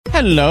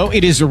Hello,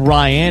 it is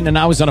Ryan, and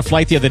I was on a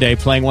flight the other day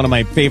playing one of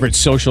my favorite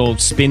social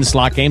spin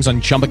slot games on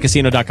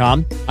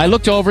ChumbaCasino.com. I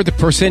looked over at the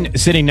person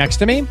sitting next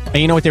to me, and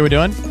you know what they were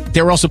doing?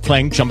 They were also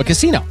playing Chumba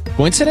Casino.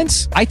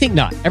 Coincidence? I think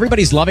not.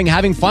 Everybody's loving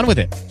having fun with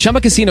it.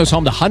 Chumba Casino is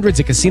home to hundreds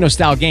of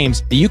casino-style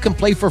games that you can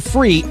play for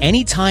free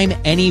anytime,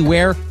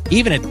 anywhere,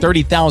 even at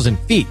 30,000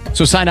 feet.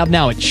 So sign up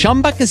now at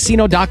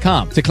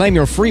ChumbaCasino.com to claim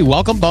your free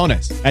welcome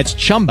bonus. That's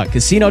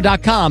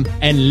ChumbaCasino.com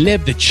and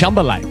live the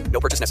Chumba life.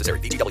 No purchase necessary.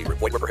 VGW.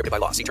 Void where prohibited by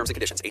law. See terms and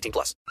conditions. 18+.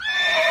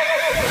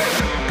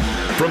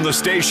 From the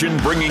station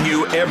bringing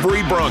you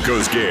every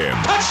Broncos game.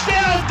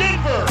 Touchdown,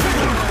 Denver!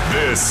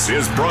 This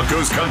is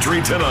Broncos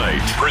Country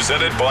Tonight,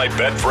 presented by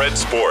Betfred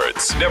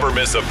Sports. Never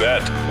miss a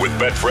bet with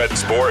Betfred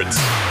Sports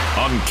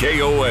on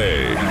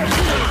KOA.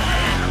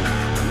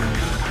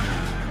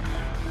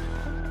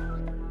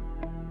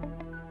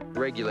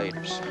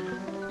 Regulators.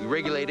 We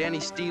regulate any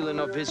stealing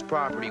of his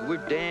property.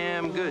 We're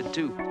damn good,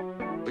 too.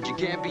 But you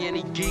can't be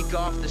any geek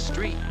off the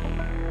street.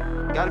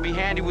 Gotta be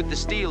handy with the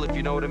steel, if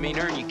you know what I mean.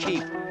 Earn your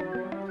keep.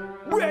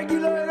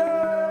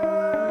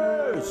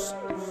 Regulators!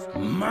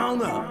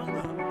 Mount up!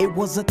 It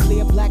was a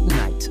clear black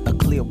night, a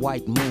clear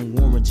white moon.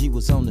 Warren G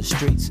was on the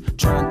streets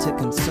trying to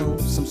consume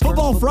some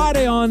Football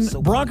Friday on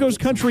Broncos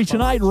Country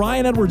Tonight.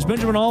 Ryan Edwards,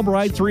 Benjamin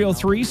Albright,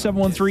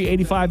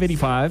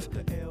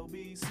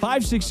 303-713-8585.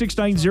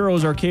 56690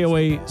 is our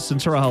KOA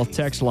Centura Health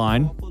text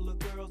line.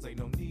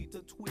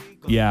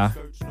 Yeah.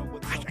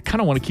 I kind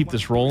of want to keep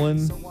this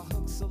rolling.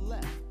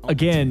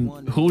 Again,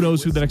 who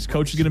knows who the next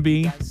coach is going to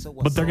be,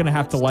 but they're going to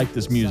have to like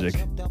this music.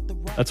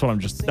 That's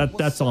what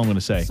that's all I'm going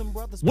to say.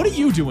 What are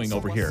you doing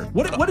over here?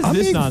 What is I'm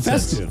this being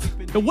nonsense?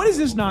 Festive. What is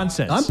this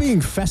nonsense? I'm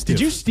being festive.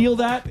 Did you steal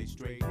that?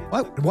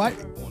 What? Why?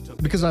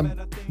 Because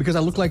I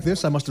look like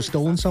this, I must have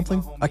stolen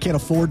something. I can't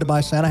afford to buy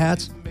Santa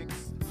hats.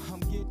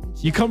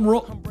 You come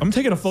roll. I'm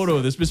taking a photo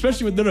of this, but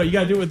especially with you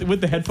got to do it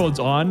with the headphones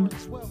on.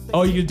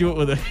 Oh, you can do it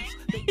with a.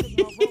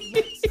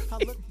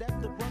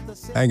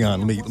 Hang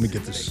on, let me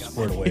get this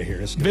squared away here.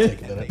 This is gonna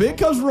take a minute. Vic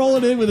comes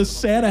rolling in with a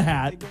Santa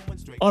hat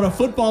on a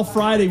football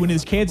Friday when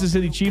his Kansas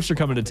City Chiefs are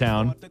coming to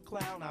town.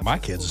 My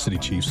Kansas City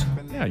Chiefs.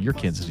 Yeah, your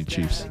Kansas City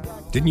Chiefs.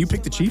 Didn't you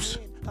pick the Chiefs?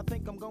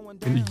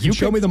 You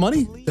show me the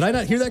money? Did I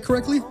not hear that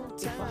correctly?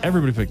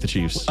 Everybody picked the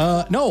Chiefs.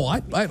 No,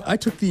 I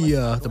took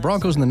the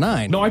Broncos in the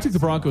 9. No, I took the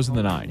Broncos in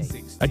the 9.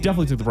 I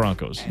definitely took the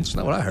Broncos. That's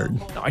not what I heard.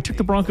 No, I took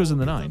the Broncos in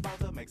the 9.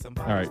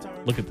 All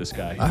right, look at this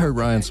guy. I heard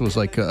Ryan was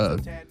like, I'm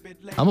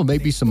gonna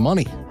make me some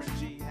money.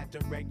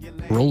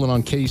 Rolling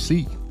on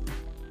KC. All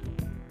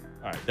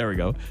right, there we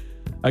go.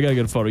 I gotta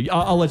get a photo.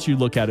 I'll let you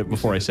look at it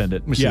before I send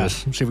it. Let me see this.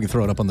 See if we can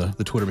throw it up on the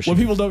Twitter machine. What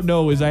people don't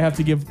know is I have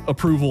to give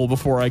approval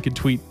before I can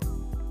tweet.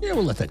 Yeah,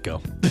 we'll let that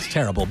go. It's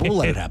terrible, but we'll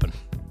let it happen.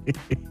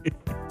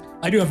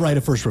 I do have right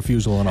of first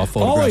refusal on all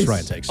photographs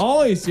Ryan takes.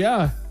 Always,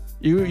 yeah.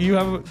 You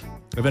have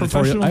I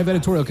have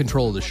editorial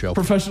control of the show.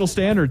 Professional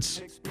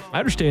standards. I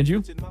understand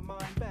you.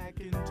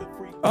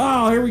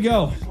 Oh, here we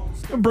go.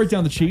 We'll break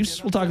down the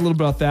Chiefs. We'll talk a little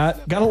bit about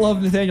that. Gotta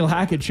love Nathaniel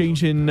Hackett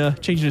changing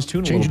his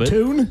tune a little bit.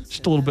 Tune?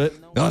 Just a little bit.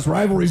 No, it's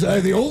rivalries are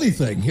the only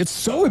thing. It's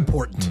so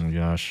important. Oh,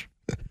 gosh.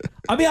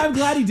 I mean, I'm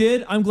glad he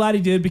did.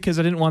 Because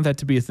I didn't want that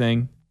to be a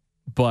thing.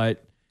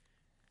 But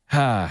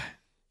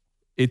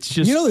it's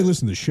just... You know they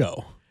listen to the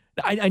show.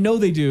 I know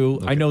they do.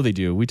 Okay. I know they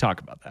do. We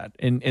talk about that.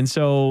 And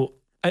so...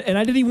 And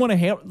I didn't even want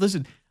to...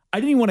 Listen, I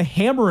didn't even want to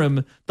hammer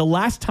him the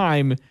last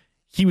time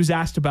he was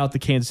asked about the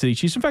Kansas City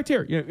Chiefs. In fact,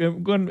 here,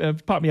 go ahead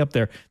and pop me up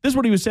there. This is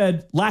what he was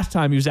said last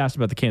time he was asked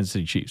about the Kansas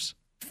City Chiefs.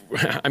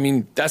 I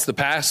mean, that's the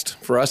past.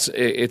 For us,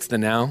 it's the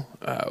now.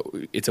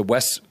 It's a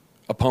West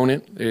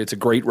opponent. It's a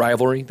great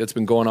rivalry that's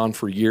been going on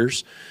for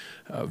years.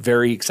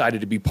 Very excited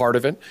to be part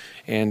of it.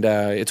 And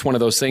it's one of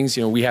those things,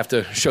 we have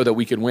to show that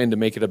we can win to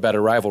make it a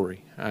better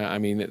rivalry. I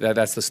mean,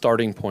 that's the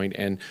starting point.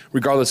 And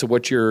regardless of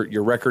what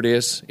your record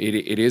is,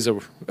 it is a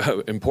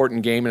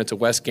important game, and it's a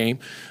West game.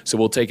 So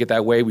we'll take it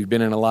that way. We've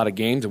been in a lot of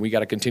games, and we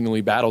got to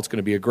continually battle. It's going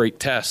to be a great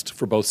test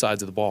for both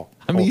sides of the ball,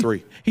 all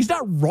three. He's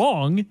not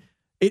wrong.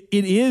 It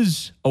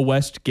is a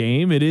West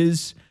game. It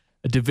is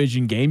a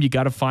division game. You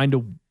got to find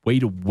a way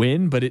to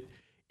win, but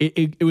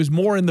it was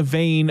more in the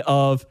vein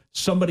of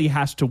somebody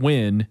has to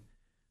win,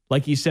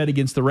 like he said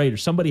against the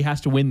Raiders. Somebody has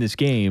to win this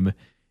game,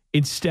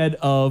 instead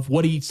of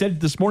what he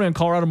said this morning on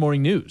Colorado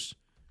Morning News,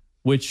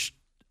 which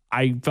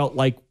I felt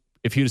like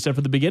if he would have said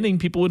from the beginning,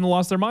 people wouldn't have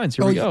lost their minds.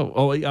 Here we go.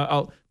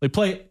 I'll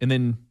play it, and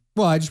then...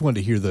 Well, I just wanted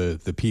to hear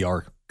the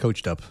PR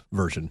coached up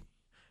version.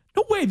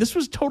 No way. This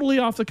was totally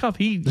off the cuff.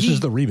 This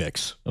is the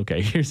remix.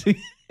 Okay,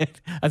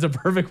 that's a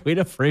perfect way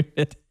to frame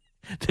it.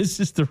 This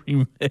is the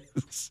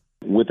remix.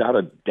 Without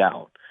a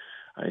doubt.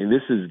 I mean,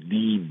 this is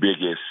the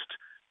biggest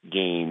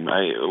game.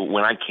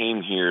 When I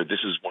came here, this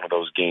is one of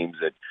those games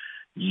that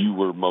you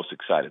were most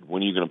excited.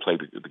 When are you going to play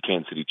the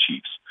Kansas City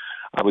Chiefs?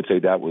 I would say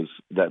that was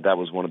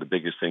one of the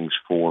biggest things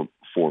for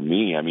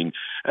me. I mean,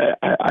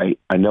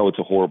 I know it's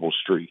a horrible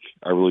streak.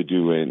 I really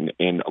do.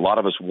 And a lot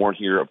of us weren't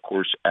here. Of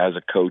course, as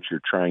a coach, you're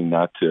trying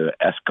not to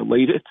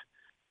escalate it.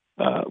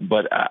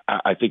 But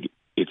I think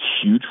it's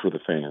huge for the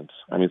fans.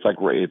 I mean,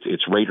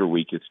 it's Raider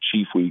week, it's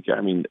Chief week.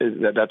 I mean,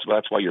 that's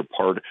why you're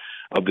part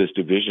of this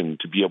division,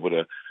 to be able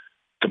to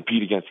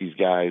compete against these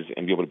guys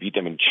and be able to beat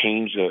them and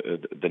change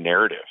the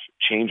narrative,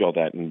 change all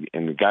that. And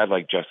a guy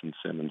like Justin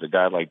Simmons, a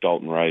guy like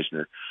Dalton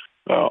Reisner,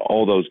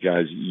 all those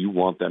guys, you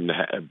want them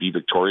to be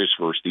victorious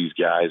versus these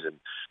guys. And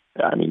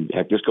I mean,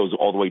 heck, this goes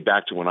all the way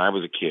back to when I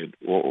was a kid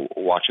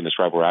watching this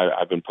rivalry.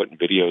 I've been putting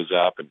videos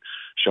up and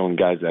showing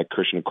guys that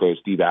Christian Okoye,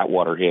 Steve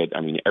Atwater hit.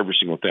 I mean, every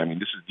single thing. I mean,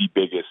 this is the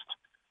biggest.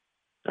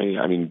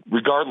 I mean,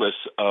 regardless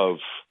of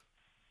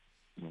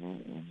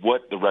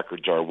what the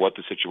records are, what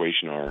the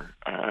situation are,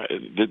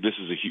 this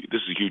is a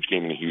huge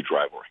game and a huge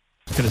rivalry.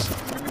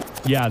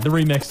 Yeah, the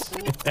remix.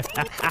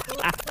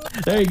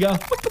 There you go.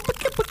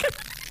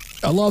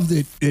 I love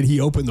that he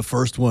opened the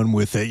first one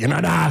with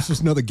it's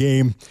just another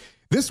game.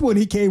 This one,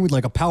 he came with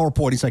like a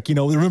PowerPoint. He's like,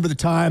 remember the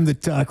time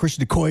that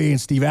Christian Okoye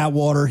and Steve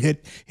Atwater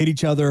hit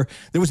each other?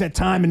 There was that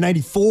time in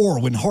 '94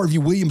 when Harvey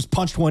Williams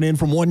punched one in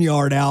from 1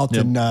 yard out.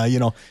 Yep. And,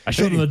 I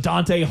showed him the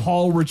Dante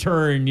Hall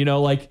return,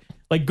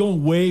 like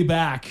going way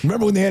back.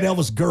 Remember when they had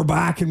Elvis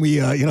Gerbach and we,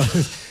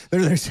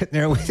 they're sitting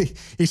there.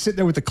 He's sitting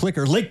there with the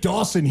clicker. Lake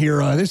Dawson here.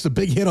 This is a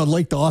big hit on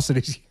Lake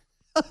Dawson.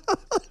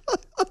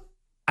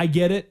 I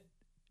get it.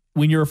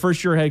 When you're a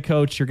first-year head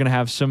coach, you're going to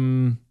have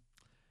some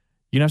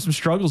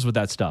struggles with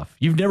that stuff.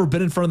 You've never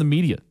been in front of the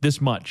media this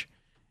much.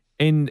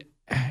 And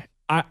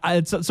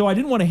so I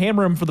didn't want to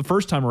hammer him for the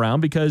first time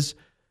around because,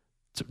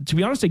 to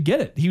be honest, I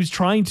get it. He was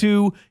trying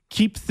to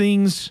keep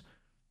things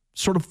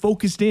sort of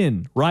focused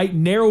in, right?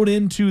 Narrowed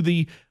into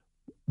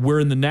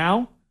we're in the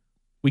now.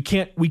 We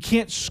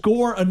can't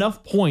score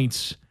enough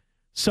points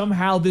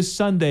somehow this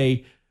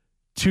Sunday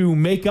to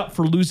make up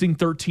for losing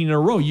 13 in a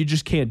row. You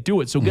just can't do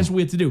it. So guess what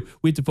we have to do?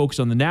 We have to focus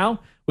on the now.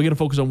 We got to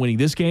focus on winning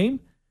this game. And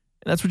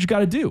that's what you got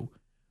to do.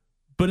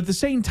 But at the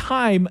same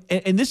time,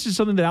 and this is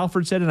something that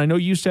Alfred said, and I know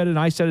you said it and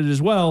I said it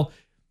as well,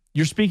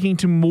 you're speaking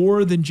to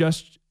more than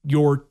just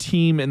your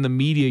team and the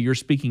media. You're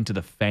speaking to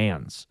the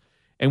fans.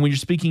 And when you're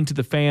speaking to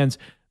the fans,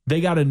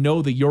 they got to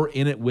know that you're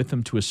in it with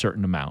them to a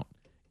certain amount.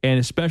 And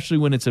especially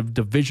when it's a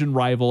division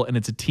rival and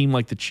it's a team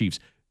like the Chiefs.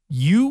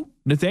 You,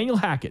 Nathaniel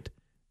Hackett,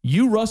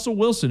 you, Russell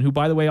Wilson, who,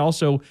 by the way,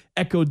 also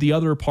echoed the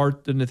other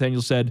part that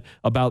Nathaniel said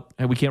about,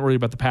 hey, we can't worry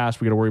about the past,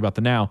 we got to worry about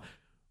the now.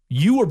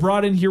 You were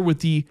brought in here with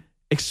the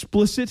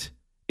explicit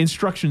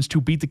instructions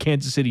to beat the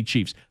Kansas City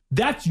Chiefs.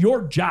 That's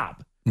your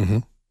job. Mm-hmm.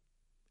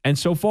 And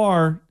so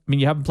far,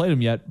 you haven't played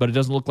them yet, but it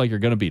doesn't look like you're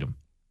going to beat them.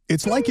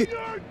 It's like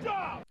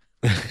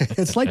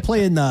it's like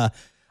playing, I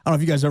don't know if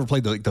you guys ever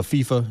played the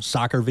FIFA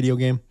soccer video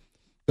game,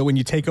 but when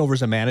you take over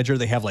as a manager,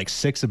 they have like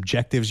 6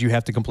 objectives you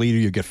have to complete or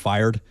you get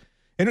fired.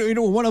 And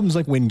one of them's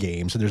like win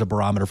games, and there's a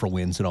barometer for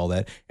wins and all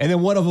that. And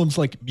then one of them's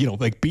like,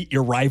 like beat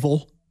your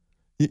rival.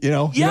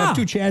 You have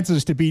 2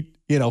 chances to beat,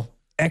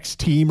 X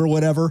team or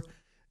whatever.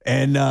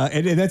 And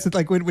that's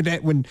like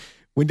when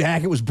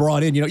Hackett was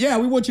brought in,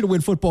 we want you to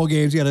win football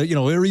games. You got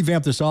to,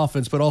 revamp this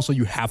offense, but also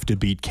you have to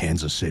beat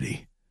Kansas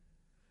City.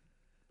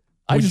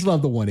 I just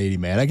love the 180,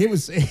 man. Like it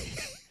was,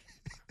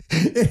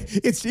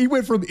 he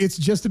went from it's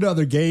just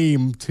another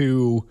game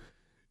to,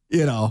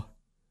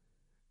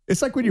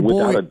 it's like when your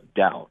boy. Without a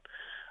doubt.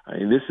 I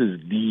mean, this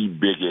is the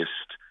biggest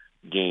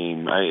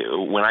game. Are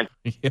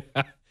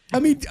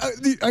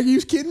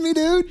you kidding me,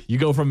 dude? You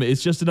go from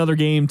it's just another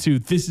game to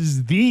this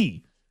is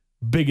the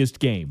biggest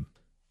game.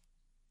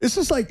 This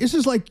is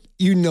like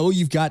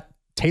you've got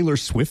Taylor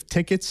Swift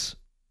tickets,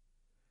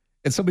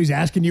 and somebody's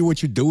asking you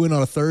what you're doing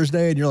on a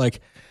Thursday, and you're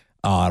like,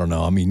 oh, I don't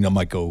know. I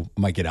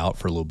might get out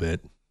for a little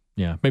bit.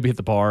 Yeah, maybe hit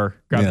the bar.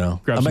 Grab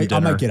some dinner. I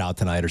might get out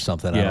tonight or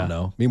something. Yeah. I don't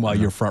know. Meanwhile,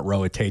 you're front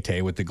row at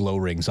Tay-Tay with the glow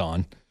rings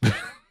on.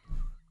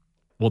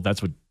 Well,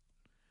 that's what.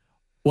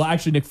 Well,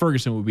 actually, Nick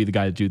Ferguson would be the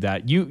guy to do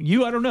that.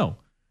 You, I don't know.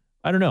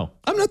 I'm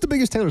not the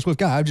biggest Taylor Swift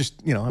guy. I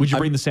just, Would you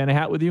bring the Santa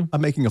hat with you?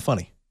 I'm making a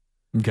funny.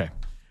 Okay.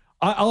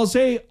 I'll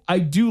say I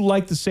do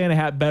like the Santa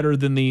hat better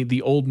than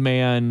the old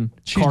man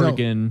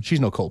cardigan. She's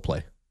no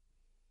Coldplay.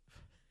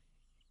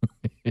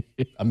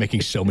 I'm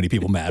making so many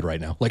people mad right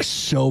now. Like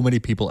so many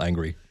people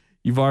angry.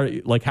 You've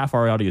already, like half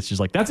our audience is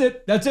like, that's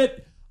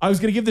it. I was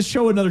going to give this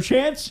show another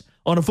chance.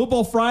 On a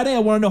football Friday, I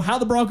want to know how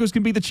the Broncos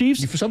can beat the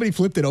Chiefs. If somebody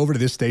flipped it over to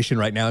this station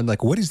right now and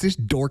like, what is this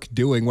dork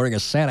doing wearing a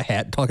Santa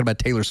hat and talking about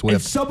Taylor Swift?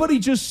 If somebody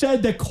just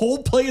said that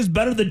Coldplay is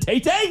better than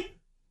Tay-Tay?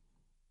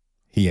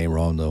 He ain't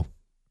wrong, though.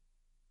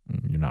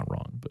 You're not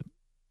wrong, but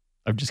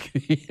I'm just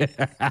kidding.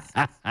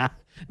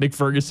 Nick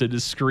Ferguson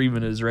is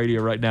screaming at his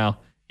radio right now.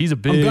 He's a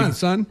big... I'm done,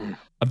 son.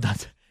 I'm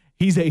not.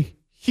 He's a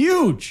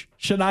huge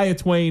Shania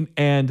Twain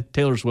and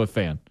Taylor Swift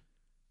fan.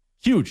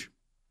 Huge.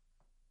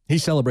 He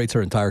celebrates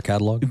her entire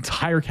catalog.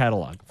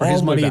 For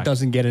his money, it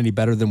doesn't get any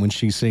better than when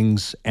she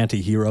sings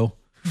Anti-Hero,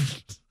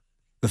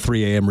 the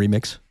 3 a.m.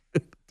 remix.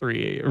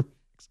 3 a.m.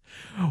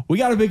 We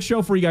got a big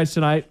show for you guys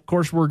tonight. Of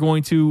course, we're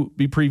going to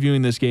be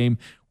previewing this game.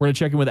 We're going to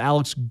check in with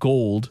Alex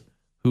Gold,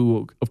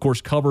 who, of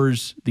course,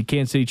 covers the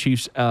Kansas City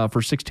Chiefs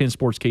for 610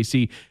 Sports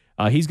KC.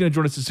 He's going to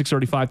join us at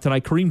 6:35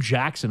 tonight. Kareem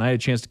Jackson, I had a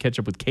chance to catch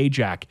up with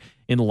K-Jack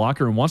in the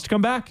locker room. Wants to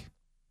come back.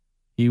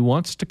 He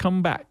wants to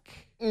come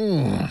back.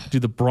 Do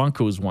the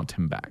Broncos want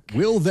him back?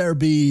 Will there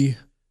be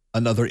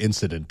another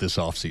incident this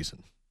offseason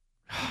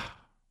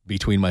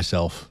between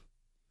myself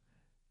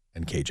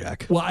and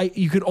K-Jack? Well,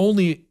 you could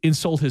only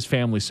insult his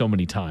family so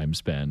many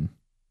times, Ben,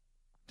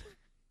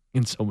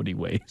 in so many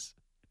ways.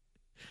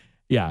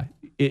 Yeah.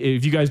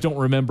 If you guys don't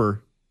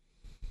remember,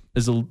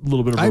 as a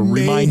little bit of a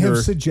reminder. I may have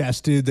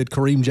suggested that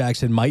Kareem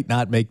Jackson might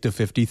not make the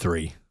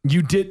 53.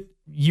 You did.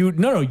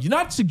 No, you're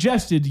not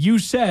suggested. You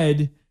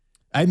said,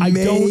 I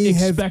don't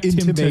have expect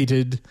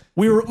intimated. him to.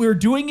 We were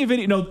doing a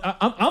video. No,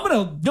 I'm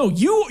gonna. No,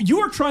 you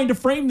are trying to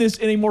frame this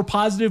in a more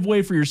positive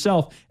way for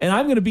yourself, and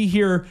I'm gonna be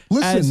here.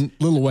 Listen,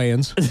 Lil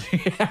Wayans,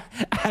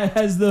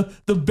 as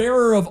the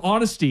bearer of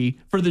honesty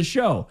for the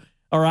show.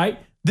 All right,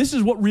 this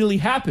is what really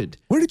happened.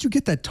 Where did you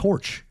get that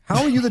torch?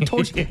 How are you the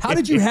torch? How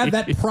did you have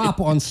that prop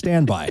on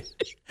standby?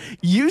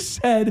 You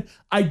said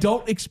I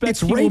don't expect.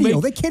 It's radio.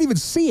 They can't even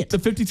see it. The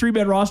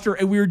 53-man roster,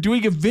 and we were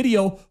doing a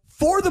video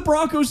for the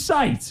Broncos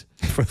site.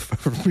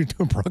 We're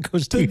doing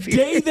Broncos TV. The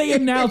day they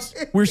announced,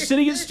 we're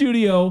sitting in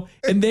studio,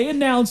 and they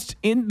announced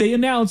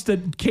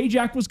that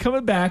K-Jack was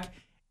coming back,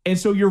 and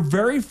so your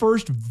very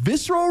first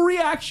visceral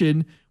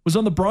reaction was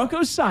on the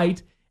Broncos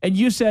site, and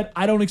you said,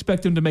 I don't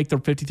expect him to make the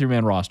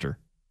 53-man roster.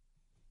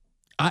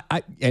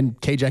 And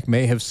K-Jack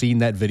may have seen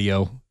that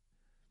video,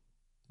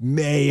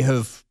 may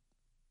have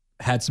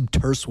had some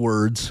terse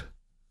words,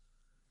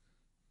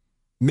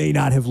 may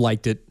not have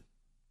liked it.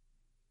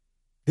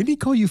 Didn't he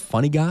call you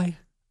funny guy?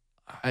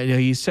 I know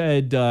he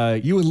said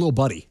you and Lil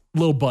Buddy.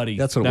 Lil Buddy.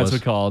 That's what it was.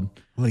 That's what called.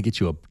 I'm gonna get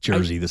you a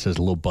jersey that says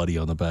Lil Buddy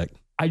on the back.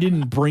 I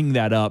didn't bring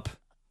that up.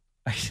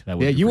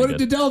 You wanted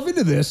to delve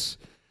into this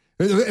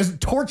as a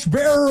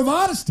torchbearer of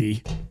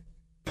honesty.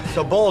 It's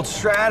a bold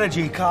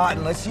strategy,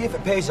 Cotton. Let's see if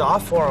it pays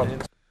off for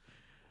him.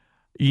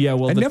 Yeah,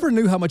 well, I never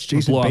knew how much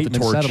Jason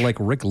Bateman sounded like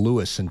Rick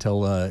Lewis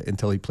until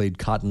he played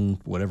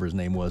Cotton, whatever his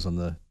name was on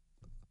the.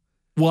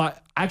 Well,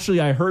 actually,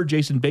 I heard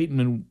Jason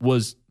Bateman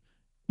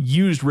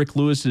used Rick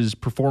Lewis's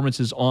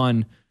performances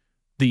on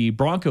the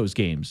Broncos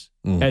games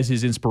as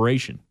his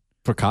inspiration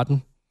for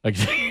Cotton. Like,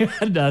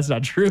 that's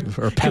not true.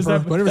 Or Pepper,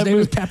 whatever his name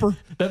was, Pepper.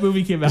 That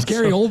movie came out.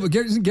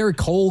 Isn't Gary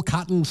Cole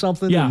Cotton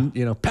something? Yeah,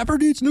 and, Pepper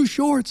needs new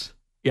shorts.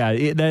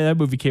 Yeah, that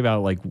movie came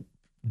out like a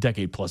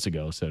decade plus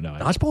ago. So now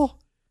Dodgeball.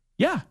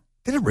 Yeah,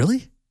 did it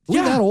really?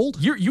 Yeah, that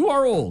old? You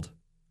are old.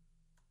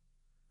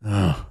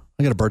 Oh,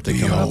 I got a birthday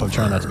coming up. I'm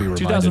trying not to be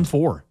reminded.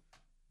 2004.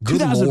 Good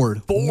 2004.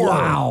 Lord.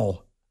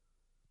 Wow.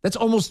 That's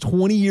almost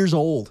 20 years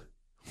old.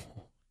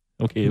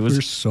 Okay,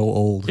 we're so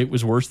old. It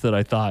was worse than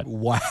I thought.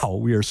 Wow,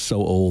 we are so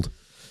old.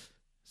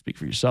 Speak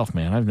for yourself,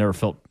 man. I've never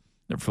felt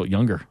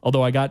younger.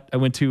 Although I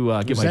went to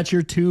get Was that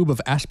your tube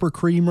of Asper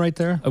cream right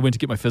there? I went to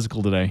get my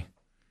physical today.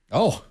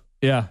 Oh.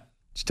 Yeah.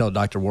 Just tell the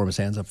doctor to warm his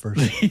hands up first.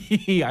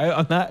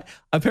 I'm not.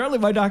 Apparently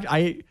my doctor,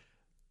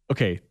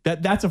 okay,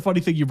 that's a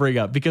funny thing you bring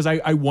up because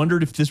I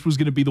wondered if this was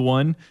going to be the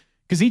one.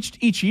 Because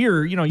each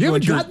year, you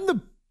haven't gotten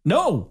the.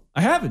 No,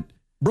 I haven't.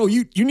 Bro,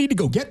 you need to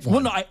go get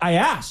one. Well, no, I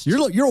asked.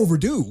 You're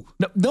overdue.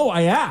 No,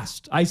 I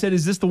asked. I said,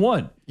 "Is this the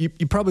one?" You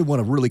probably want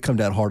to really come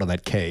down hard on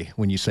that K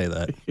when you say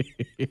that.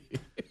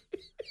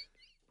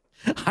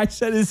 I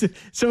said,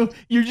 so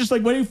you're just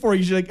like waiting for it.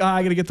 You're like,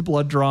 I got to get the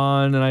blood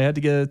drawn, and I had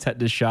to get a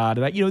tetanus shot,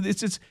 and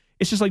it's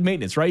just like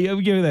maintenance, right?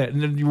 You give me that,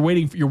 and then you're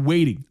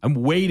waiting. I'm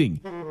waiting,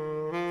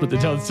 but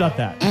it's not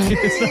that.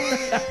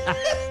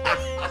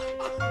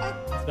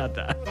 It's not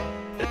that.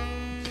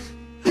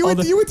 You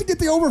went to get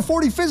the over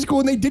 40 physical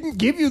and they didn't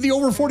give you the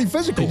over 40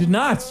 physical. They did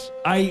not.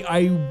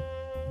 I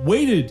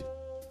waited.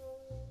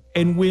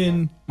 And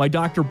when my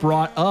doctor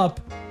brought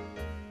up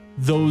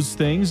those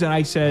things and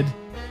I said,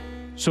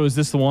 so is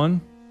this the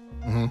one?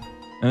 Mm-hmm.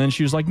 And then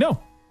she was like,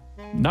 no,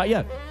 not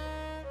yet.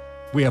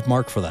 We have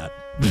Mark for that.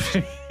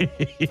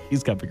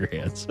 He's got bigger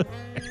hands.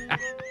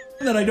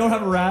 And then I don't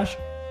have a rash.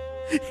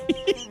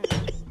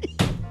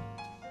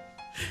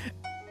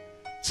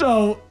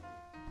 So...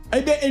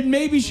 And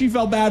maybe she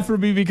felt bad for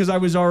me because I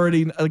was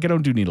already like I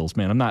don't do needles,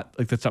 man. I'm not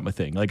like that's not my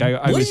thing. Like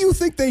what do you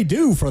think they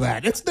do for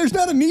that? There's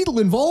not a needle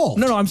involved.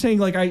 No, I'm saying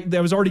like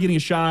I was already getting a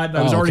shot.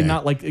 I was already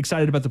not like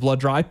excited about the blood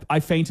draw. I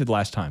fainted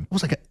last time. I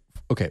was like,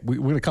 okay, we're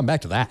gonna come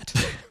back to that.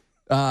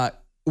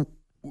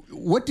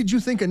 What did you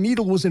think a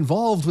needle was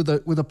involved with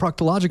a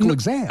proctological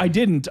exam? I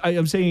didn't.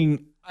 I'm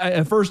saying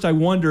at first I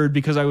wondered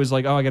because I was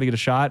like, I got to get a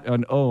shot,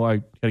 and I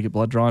got to get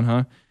blood drawn,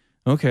 huh?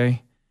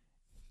 Okay.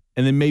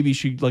 And then maybe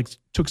she like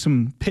took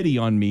some pity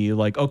on me,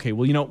 like, okay,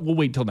 well, we'll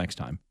wait till next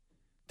time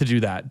to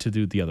do that, to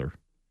do the other.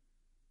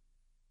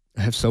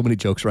 I have so many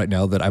jokes right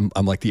now that I'm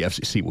like the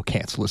FCC will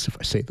cancel us if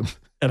I say them.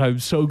 And I'm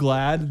so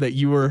glad that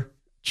you were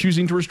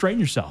choosing to restrain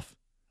yourself.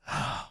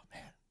 Oh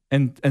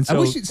man. And so I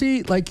wish you'd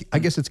see, like, I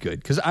guess it's good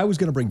because I was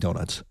going to bring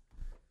donuts.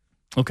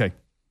 Okay.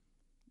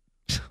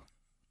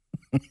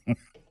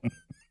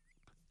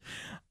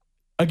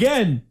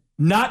 Again,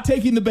 not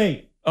taking the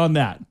bait on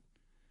that.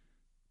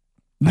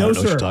 No, I don't know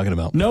sir. what you're talking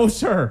about. No,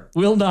 sir.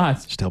 Will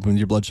not. Just helping with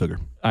your blood sugar.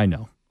 I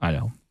know.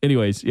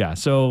 Anyways, yeah.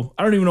 So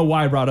I don't even know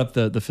why I brought up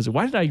the physical.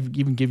 Why did I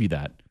even give you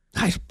that?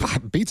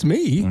 It beats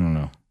me. I don't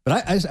know.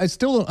 But I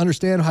still don't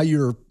understand how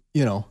you're,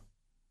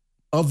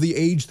 of the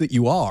age that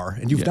you are,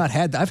 and you've not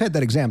had, I've had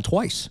that exam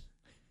twice.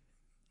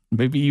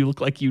 Maybe you look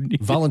like you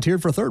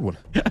volunteered for a third one.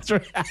 That's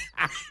right.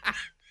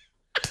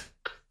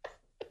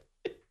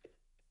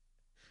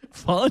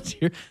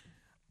 Volunteer.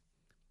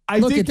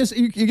 I think this,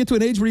 you get to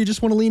an age where you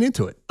just want to lean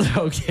into it.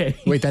 Okay.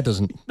 Wait, that's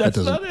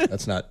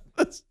not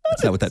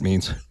what that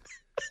means.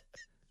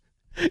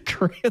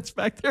 Grant's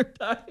back there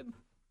dying.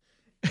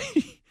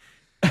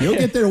 You'll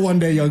get there one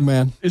day, young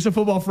man. It's a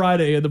football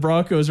Friday, and the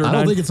Broncos are. I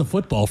don't think it's a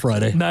football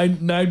Friday.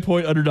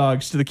 9-point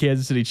underdogs to the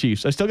Kansas City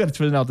Chiefs. I still got to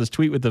twist out this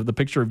tweet with the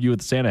picture of you with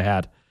the Santa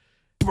hat.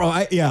 Bro,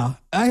 I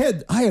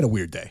had a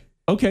weird day.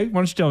 Okay, why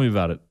don't you tell me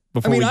about it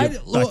before we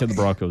get back to the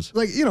Broncos?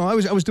 Like, I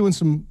was doing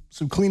some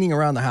cleaning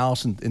around the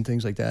house and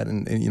things like that,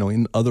 and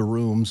in other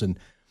rooms, and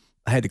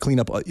I had to clean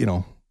up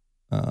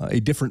a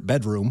different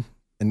bedroom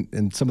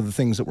and some of the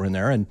things that were in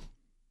there, and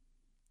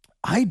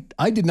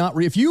I did not.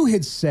 If you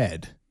had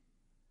said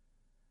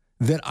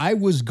that I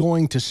was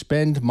going to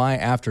spend my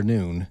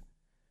afternoon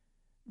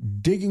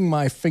digging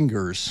my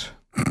fingers,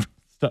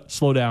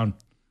 slow down,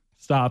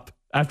 stop.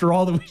 After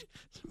all the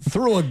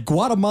through a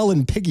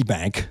Guatemalan piggy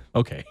bank.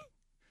 Okay.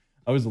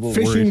 I was a little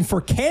fishing worried. for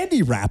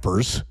candy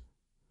wrappers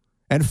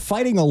and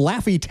fighting a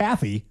Laffy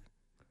Taffy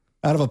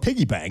out of a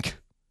piggy bank.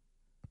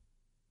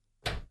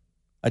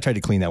 I tried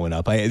to clean that one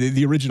up.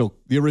 The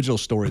original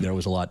story there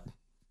was a lot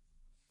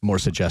more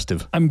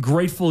suggestive. I'm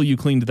grateful you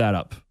cleaned that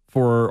up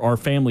for our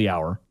family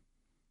hour,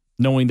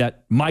 knowing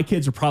that my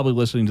kids are probably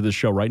listening to this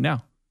show right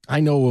now. I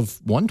know of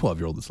one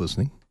 12-year-old that's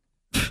listening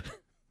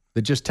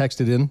that just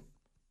texted in,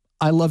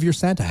 "I love your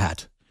Santa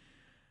hat."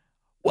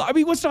 Well, I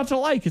mean, what's not to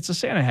like? It's a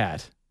Santa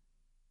hat.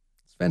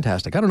 It's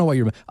fantastic. I don't know why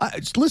you're...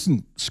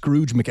 listen,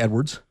 Scrooge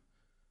McEdwards.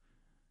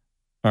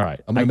 All right.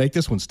 I'm going to make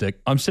this one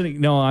stick. I'm sitting...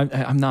 No,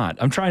 I'm not.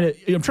 I'm trying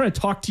to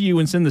talk to you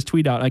and send this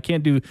tweet out. I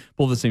can't do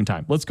both at the same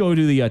time. Let's go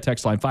to the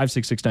text line,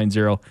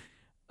 56690.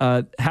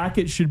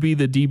 Hackett should be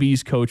the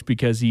DB's coach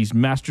because he's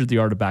mastered the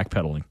art of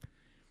backpedaling.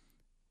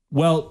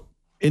 Well,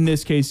 in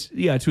this case,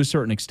 yeah, to a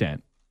certain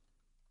extent.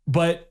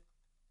 But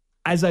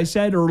as I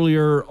said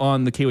earlier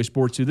on the KOA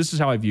Sports 2, this is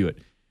how I view it.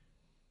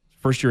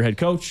 First-year head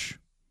coach.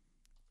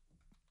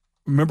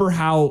 Remember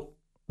how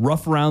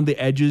rough around the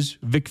edges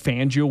Vic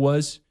Fangio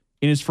was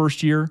in his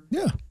first year?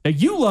 Yeah. Now,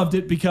 you loved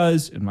it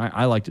because, and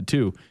I liked it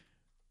too,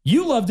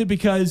 you loved it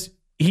because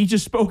he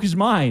just spoke his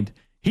mind.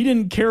 He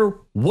didn't care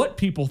what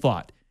people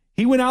thought.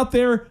 He went out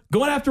there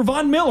going after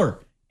Von Miller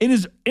in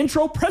his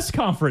intro press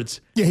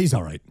conference. Yeah, he's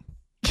all right.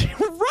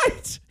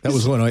 Right. That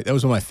was one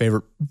of my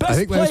favorite. Best I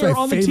think player that was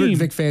my on the favorite team.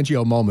 Vic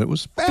Fangio moment.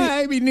 Was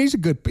I mean, he's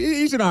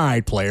an all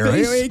right player.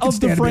 Face He can of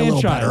the stand to be a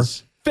little better.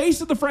 franchise.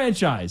 Face of the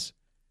franchise.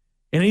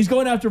 And he's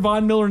going after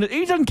Von Miller. And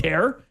he doesn't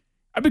care.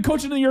 I've been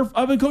coaching the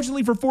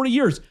league for 40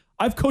 years.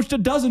 I've coached a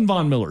dozen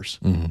Von Millers.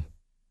 Mm-hmm.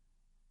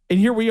 And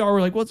here we are.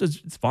 We're like, well,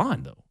 it's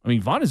Von, though. I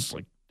mean, Von is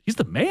like, he's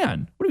the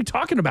man. What are we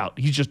talking about?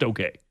 He's just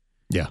okay.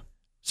 Yeah.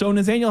 So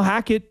Nathaniel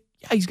Hackett,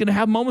 yeah, he's going to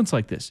have moments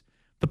like this.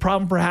 The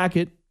problem for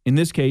Hackett, in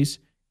this case,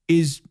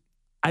 is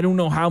I don't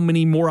know how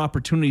many more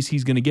opportunities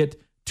he's going to get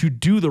to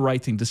do the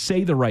right thing, to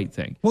say the right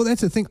thing. Well,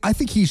 that's the thing. I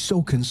think he's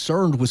so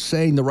concerned with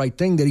saying the right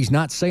thing that he's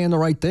not saying the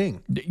right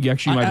thing. You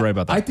actually might be right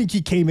about that. I think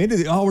he came into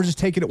we're just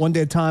taking it one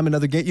day at a time,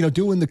 another game,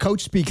 doing the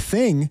coach speak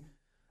thing.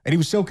 And he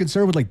was so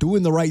concerned with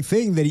doing the right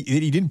thing that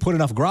he didn't put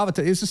enough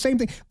gravitas. It's the same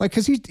thing.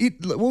 Because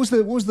what was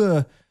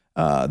the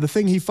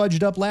thing he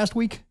fudged up last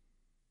week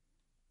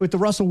with the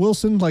Russell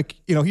Wilson?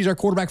 He's our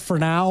quarterback for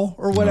now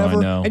or whatever.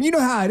 I know. And you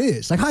know how it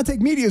is. High Tech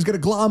Media is going to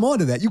glom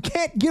onto that. You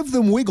can't give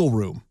them wiggle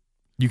room.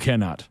 You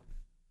cannot.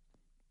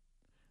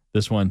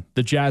 This one,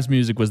 the jazz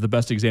music was the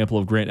best example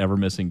of Grant ever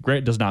missing.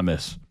 Grant does not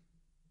miss.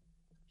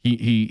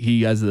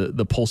 He has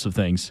the pulse of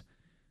things.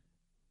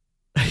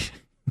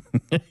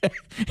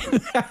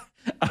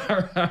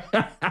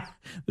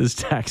 This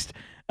text.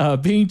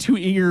 Being too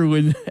eager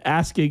when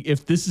asking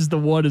if this is the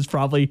one is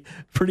probably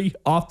pretty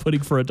off-putting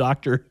for a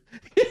doctor.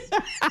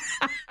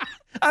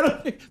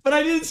 But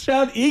I didn't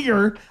sound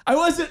eager. I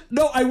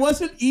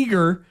wasn't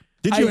eager.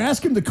 Did you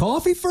ask him the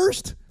coffee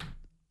first?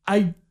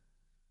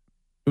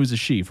 It was a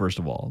she, first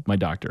of all, my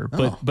doctor.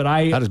 But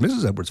how does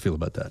Mrs. Edwards feel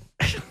about that?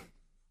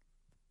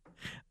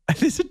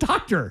 It's a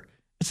doctor.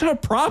 It's not a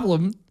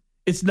problem.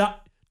 It's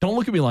not. Don't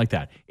look at me like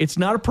that. It's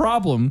not a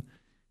problem.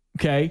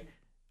 Okay.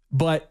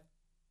 But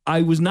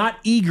I was not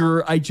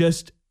eager. I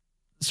just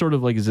sort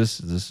of is this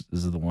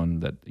the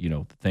one that,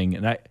 the thing.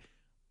 And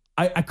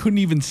I couldn't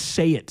even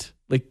say it.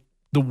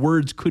 The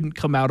words couldn't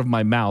come out of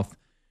my mouth.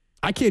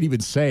 I can't even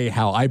say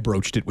how I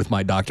broached it with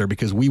my doctor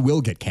because we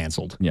will get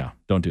canceled. Yeah.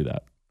 Don't do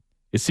that.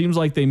 It seems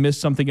like they missed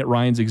something at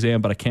Ryan's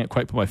exam, but I can't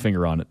quite put my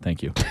finger on it.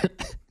 Thank you.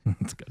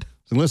 That's good.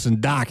 So listen,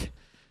 Doc,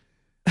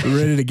 you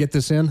ready to get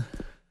this in?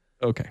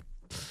 Okay.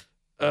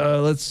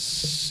 Let's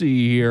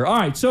see here. All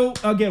right. So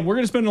again, we're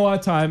going to spend a lot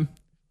of time.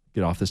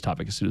 Get off this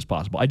topic as soon as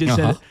possible. I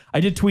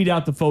did tweet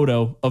out the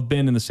photo of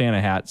Ben in the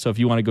Santa hat. So if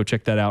you want to go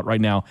check that out right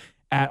now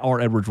at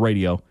R Edwards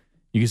Radio,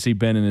 you can see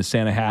Ben in his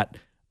Santa hat,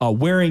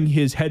 wearing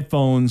his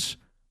headphones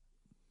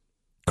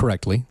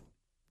correctly,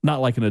 not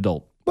like an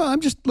adult. Well,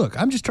 I'm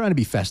just trying to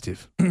be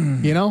festive.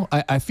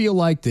 I feel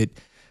like that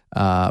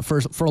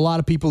for a lot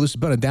of people, this has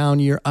been a down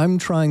year. I'm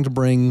trying to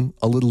bring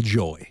a little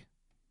joy.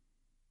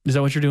 Is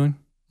that what you're doing?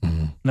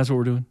 Mm-hmm. That's what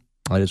we're doing?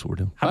 That is what we're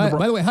doing. By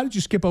the way, how did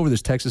you skip over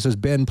this text that says,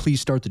 Ben,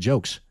 please start the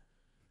jokes?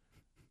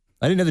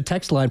 I didn't have the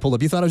text line pulled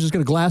up. You thought I was just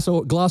going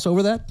to gloss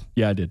over that?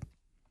 Yeah, I did.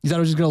 You thought I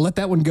was just going to let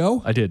that one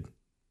go? I did.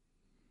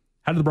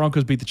 How did the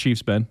Broncos beat the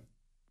Chiefs, Ben?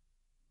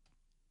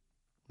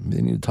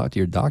 They need to talk to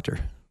your doctor.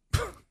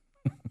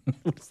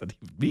 What does that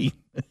even mean?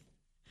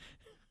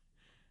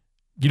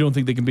 You don't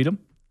think they can beat them?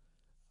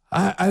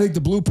 I think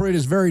the blueprint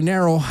is very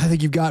narrow. I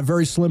think you've got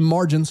very slim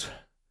margins.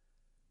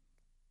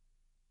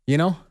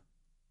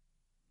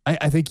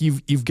 I think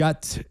you've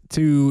got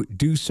to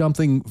do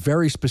something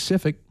very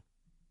specific.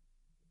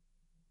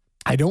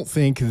 I don't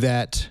think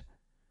that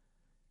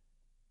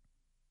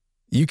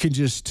you can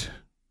just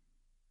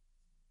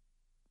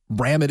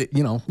ram it,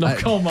 No,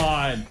 come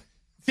on.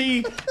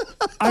 See,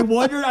 I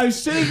wondered, I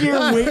was sitting here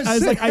waiting. I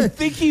was like, I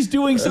think he's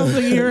doing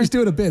something here. He's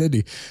doing a bit, isn't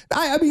he?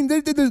 I mean,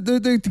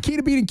 the key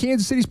to beating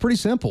Kansas City is pretty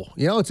simple.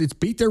 It's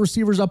beat their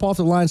receivers up off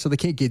the line so they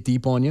can't get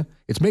deep on you.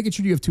 It's making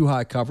sure you have too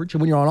high coverage.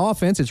 And when you're on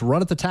offense, it's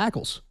run at the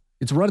tackles.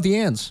 It's run at the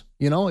ends.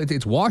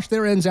 It's wash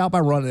their ends out by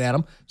running at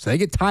them so they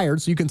get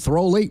tired so you can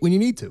throw late when you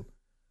need to.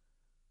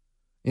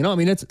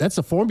 That's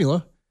the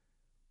formula.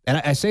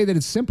 And I say that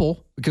it's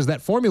simple because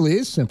that formula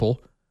is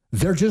simple.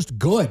 They're just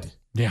good.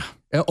 Yeah.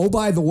 Oh,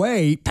 by the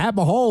way, Pat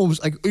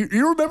Mahomes,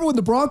 you remember when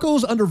the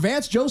Broncos under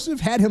Vance Joseph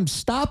had him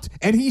stopped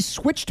and he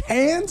switched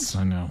hands?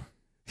 I know.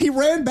 He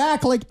ran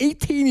back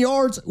 18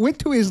 yards, went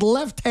to his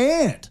left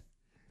hand.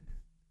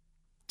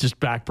 Just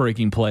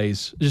back-breaking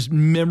plays. Just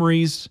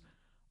memories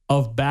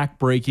of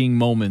back-breaking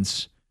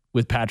moments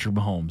with Patrick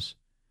Mahomes.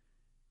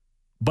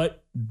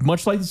 But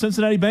much like the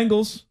Cincinnati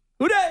Bengals,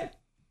 hooray!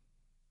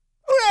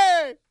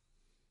 Hooray!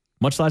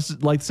 Much like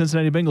the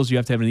Cincinnati Bengals, you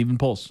have to have an even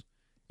pulse.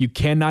 You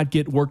cannot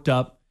get worked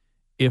up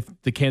if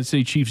the Kansas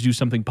City Chiefs do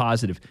something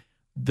positive.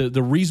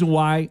 The reason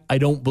why I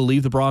don't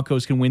believe the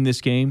Broncos can win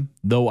this game,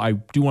 though I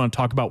do want to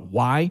talk about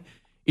why,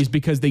 is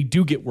because they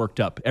do get worked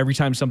up every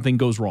time something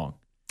goes wrong.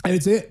 And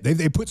it's it.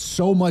 They put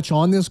so much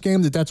on this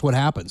game that's what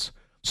happens.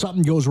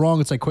 Something goes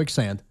wrong, it's like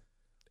quicksand.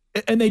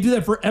 And they do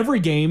that for every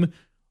game,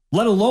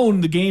 let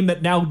alone the game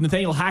that now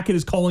Nathaniel Hackett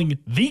is calling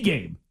the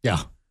game.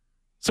 Yeah.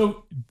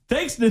 So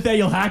thanks,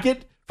 Nathaniel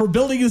Hackett, for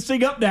building this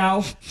thing up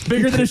now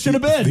bigger than it should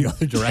have been. The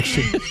other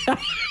direction.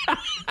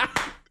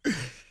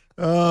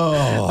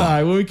 All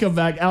right, when we come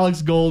back,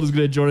 Alex Gold is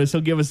going to join us.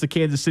 He'll give us the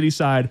Kansas City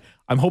side.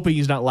 I'm hoping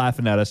he's not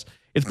laughing at us.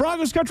 It's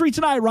Broncos Country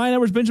tonight. Ryan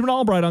Edwards, Benjamin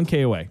Albright on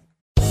KOA.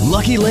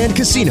 Lucky Land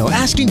Casino,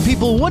 asking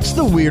people, what's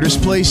the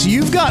weirdest place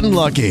you've gotten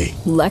lucky?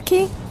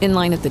 Lucky? In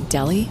line at the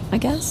deli, I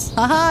guess?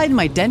 Aha, in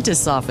my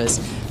dentist's office.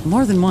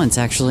 More than once,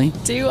 actually.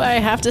 Do I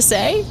have to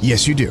say?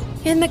 Yes, you do.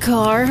 In the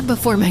car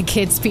before my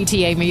kids'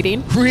 PTA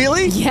meeting.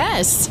 Really?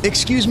 Yes.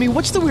 Excuse me,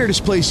 what's the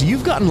weirdest place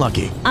you've gotten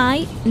lucky?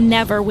 I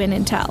never win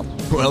and tell.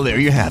 Well, there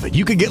you have it.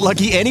 You can get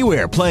lucky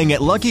anywhere, playing at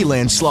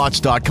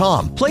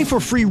LuckyLandSlots.com. Play for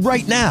free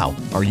right now.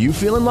 Are you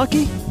feeling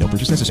lucky? No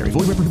purchase necessary.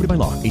 Void where prohibited by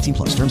law.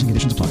 18+. Terms and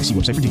conditions apply. See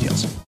website for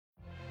details.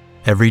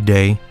 Every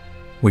day,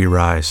 we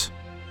rise,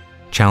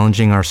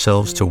 challenging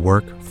ourselves to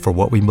work for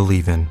what we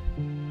believe in.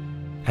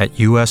 At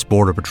U.S.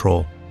 Border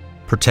Patrol,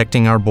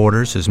 protecting our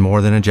borders is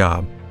more than a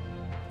job.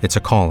 It's a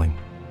calling.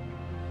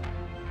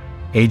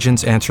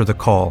 Agents answer the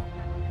call,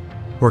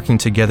 working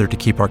together to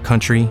keep our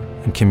country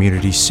and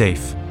communities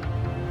safe.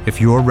 If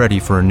you're ready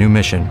for a new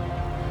mission,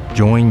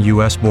 join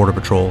U.S. Border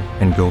Patrol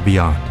and go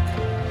beyond.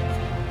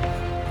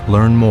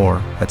 Learn more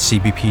at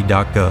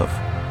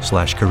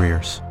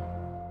cbp.gov/careers.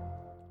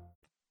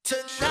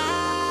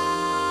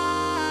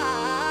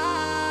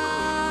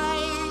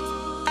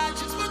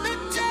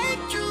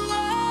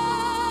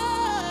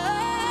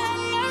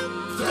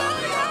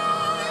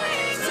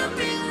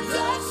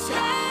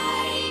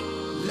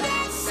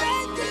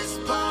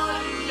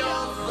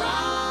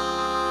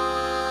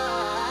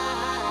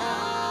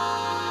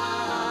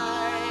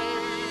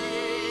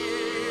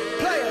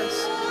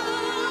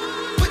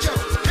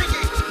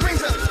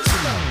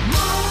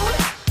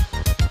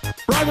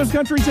 Broncos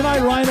Country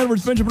tonight. Ryan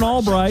Edwards, Benjamin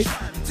Albright,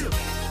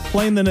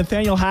 playing the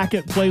Nathaniel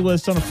Hackett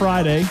playlist on a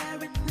Friday.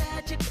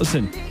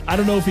 Listen, I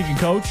don't know if he can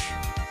coach,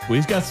 but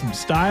he's got some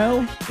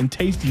style and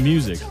tasty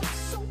music.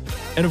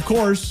 And of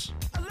course,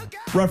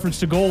 reference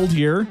to Gold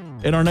here,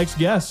 and our next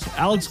guest,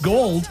 Alex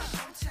Gold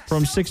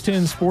from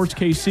 610 Sports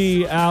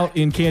KC out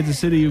in Kansas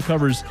City, who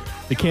covers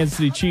the Kansas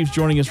City Chiefs,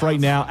 joining us right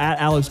now at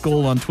Alex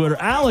Gold on Twitter.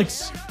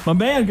 Alex, my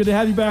man, good to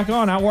have you back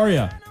on. How are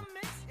you?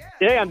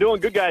 Yeah, I'm doing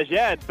good, guys.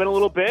 Yeah, it's been a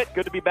little bit.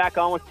 Good to be back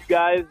on with you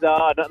guys.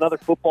 Another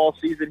football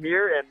season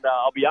here, and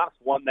I'll be honest,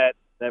 one that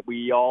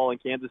we all in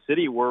Kansas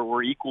City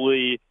were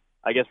equally,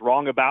 I guess,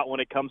 wrong about when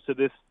it comes to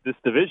this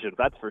division.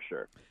 That's for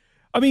sure.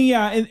 I mean,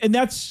 yeah, and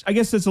that's, I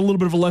guess that's a little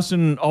bit of a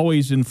lesson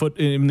always in the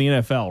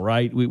NFL,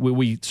 right?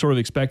 We sort of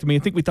expect. I mean,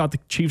 I think we thought the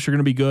Chiefs are going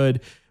to be good,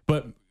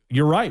 but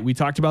you're right. We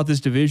talked about this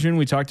division.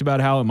 We talked about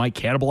how it might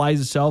cannibalize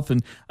itself.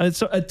 And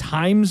so at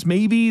times,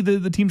 maybe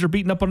the teams are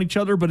beating up on each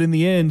other. But in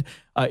the end,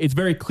 it's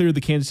very clear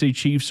the Kansas City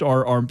Chiefs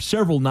are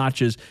several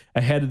notches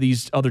ahead of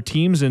these other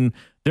teams. And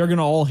they're going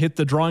to all hit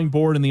the drawing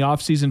board in the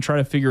offseason and try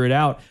to figure it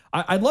out.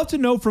 I'd love to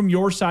know from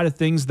your side of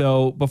things,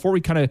 though, before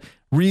we kind of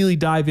really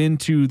dive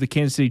into the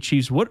Kansas City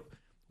Chiefs, what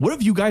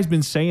have you guys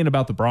been saying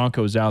about the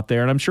Broncos out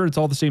there? And I'm sure it's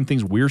all the same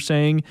things we're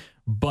saying,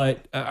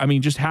 but I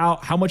mean, just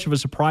how much of a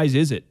surprise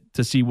is it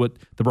to see what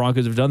the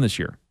Broncos have done this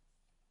year?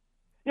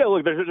 Yeah,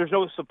 look, there's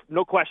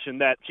no question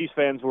that Chiefs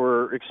fans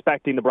were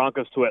expecting the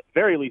Broncos to at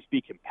very least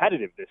be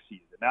competitive this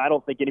season. Now, I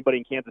don't think anybody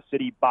in Kansas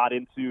City bought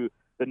into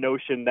the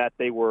notion that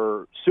they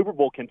were Super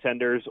Bowl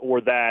contenders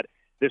or that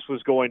this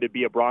was going to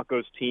be a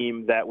Broncos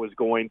team that was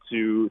going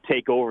to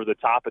take over the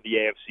top of the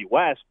AFC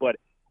West, but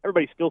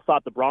everybody still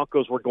thought the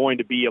Broncos were going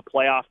to be a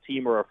playoff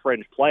team or a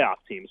fringe playoff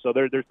team. So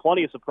there's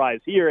plenty of surprise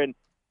here. And,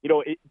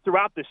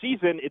 throughout the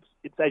season, it's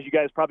as you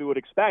guys probably would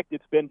expect,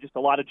 it's been just a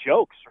lot of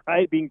jokes,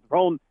 right, being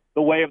thrown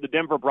the way of the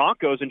Denver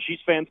Broncos, and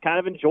Chiefs fans kind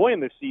of enjoying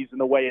this season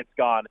the way it's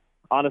gone,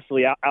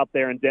 honestly, out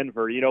there in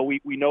Denver.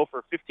 We know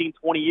for 15,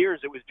 20 years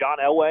it was John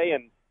Elway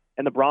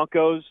and the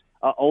Broncos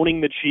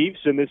owning the Chiefs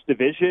in this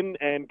division,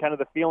 and kind of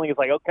the feeling is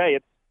like, okay,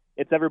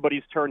 it's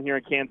everybody's turn here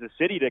in Kansas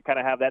City to kind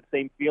of have that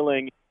same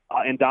feeling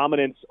and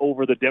dominance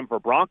over the Denver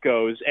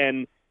Broncos.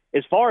 And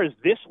as far as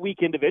this week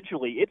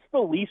individually, it's the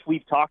least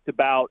we've talked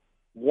about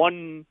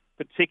one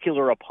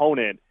particular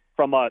opponent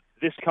from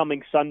this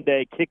coming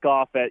Sunday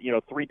kickoff at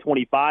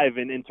 3:25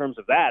 in terms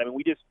of that. I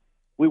mean,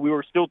 we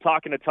were still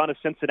talking a ton of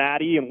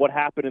Cincinnati and what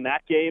happened in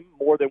that game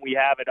more than we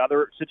have in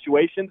other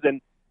situations, and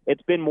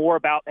it's been more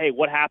about, hey,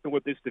 what happened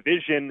with this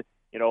division?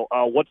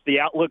 What's the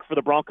outlook for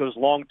the Broncos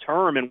long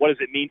term, and what does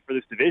it mean for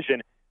this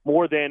division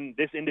more than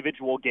this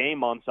individual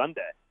game on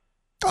Sunday?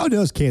 How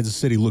does Kansas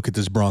City look at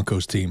this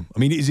Broncos team? I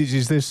mean,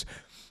 is this,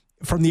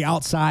 from the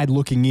outside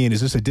looking in, is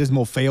this a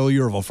dismal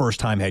failure of a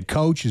first-time head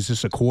coach? Is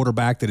this a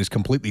quarterback that has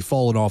completely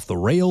fallen off the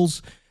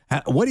rails?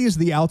 What is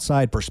the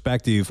outside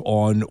perspective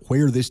on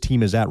where this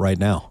team is at right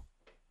now?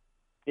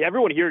 Yeah,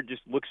 everyone here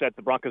just looks at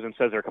the Broncos and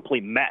says they're a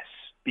complete mess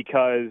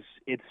because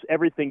it's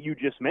everything you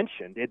just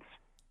mentioned. It's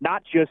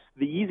not just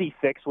the easy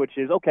fix, which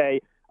is,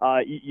 okay,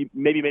 you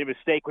maybe made a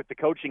mistake with the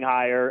coaching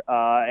hire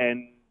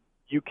and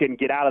you can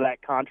get out of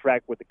that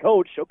contract with the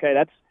coach. Okay,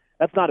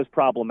 that's not as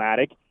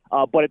problematic.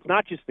 But it's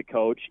not just the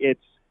coach.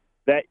 It's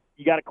that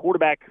you got a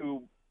quarterback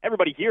who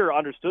everybody here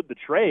understood the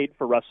trade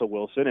for Russell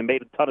Wilson and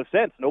made a ton of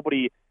sense.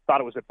 Nobody thought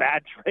it was a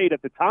bad trade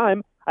at the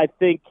time. I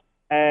think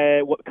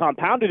what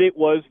compounded it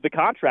was the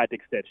contract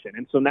extension.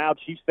 And so now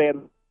Chiefs fans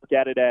look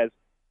at it as,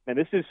 and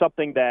this is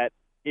something that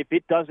if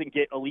it doesn't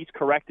get at least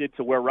corrected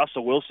to where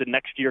Russell Wilson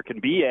next year can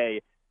be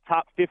a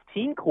top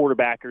 15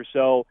 quarterback or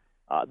so,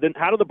 then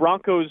how do the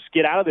Broncos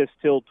get out of this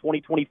till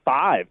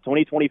 2025,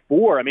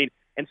 2024? I mean,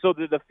 and so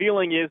the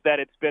feeling is that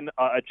it's been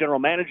a general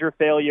manager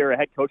failure, a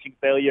head coaching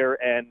failure,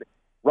 and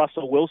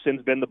Russell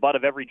Wilson's been the butt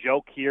of every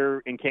joke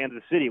here in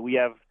Kansas City. We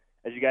have,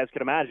 as you guys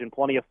can imagine,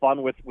 plenty of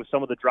fun with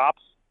some of the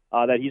drops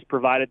that he's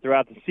provided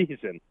throughout the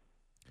season.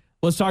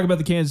 Let's talk about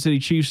the Kansas City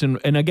Chiefs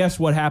and I guess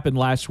what happened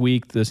last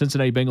week. The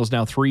Cincinnati Bengals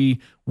now 3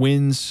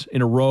 wins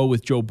in a row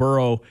with Joe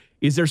Burrow.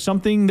 Is there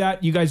something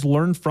that you guys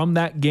learned from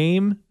that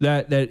game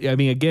that I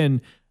mean,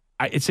 again,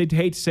 I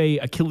hate to say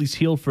Achilles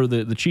heel for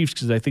the Chiefs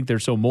because I think they're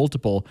so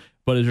multiple,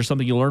 but is there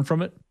something you learned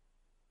from it?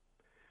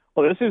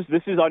 Well,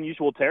 this is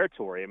unusual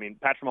territory. I mean,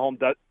 Patrick Mahomes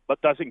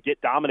doesn't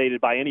get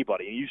dominated by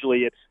anybody. Usually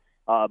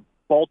it's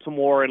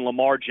Baltimore and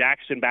Lamar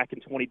Jackson back in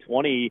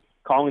 2020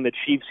 calling the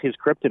Chiefs his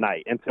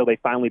kryptonite until they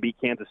finally beat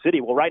Kansas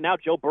City. Well, right now,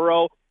 Joe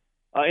Burrow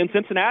in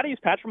Cincinnati is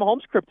Patrick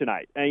Mahomes'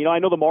 kryptonite. And, I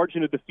know the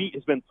margin of defeat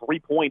has been 3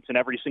 points in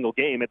every single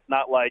game. It's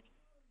not like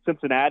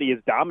Cincinnati has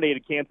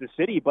dominated Kansas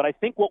City, but I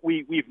think what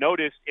we've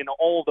noticed in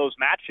all of those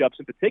matchups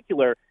in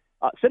particular,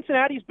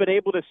 Cincinnati's been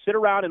able to sit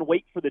around and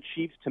wait for the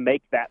Chiefs to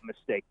make that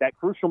mistake, that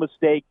crucial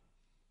mistake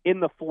in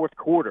the fourth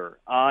quarter.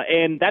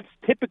 And that's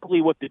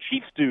typically what the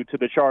Chiefs do to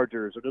the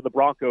Chargers or to the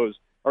Broncos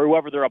or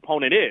whoever their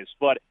opponent is.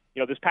 But,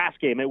 this past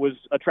game, it was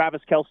a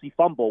Travis Kelce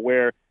fumble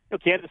where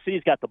Kansas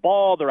City's got the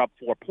ball. They're up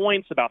 4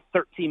 points, about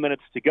 13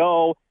 minutes to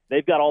go.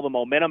 They've got all the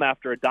momentum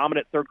after a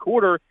dominant third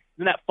quarter.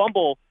 And that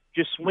fumble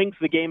just swings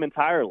the game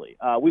entirely.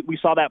 We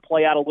saw that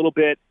play out a little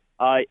bit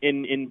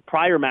in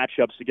prior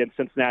matchups against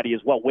Cincinnati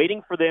as well,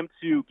 waiting for them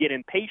to get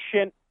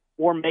impatient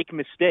or make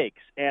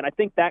mistakes. And I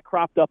think that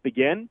cropped up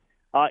again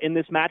in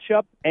this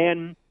matchup.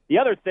 And the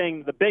other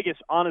thing, the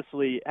biggest,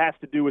 honestly, has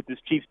to do with this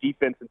Chiefs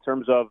defense in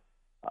terms of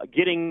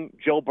getting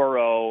Joe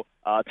Burrow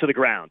to the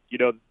ground.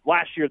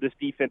 Last year this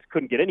defense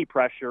couldn't get any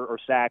pressure or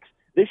sacks.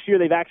 This year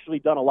they've actually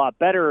done a lot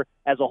better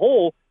as a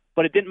whole,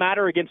 but it didn't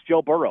matter against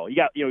Joe Burrow.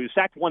 He was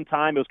sacked one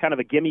time. It was kind of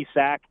a gimme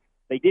sack.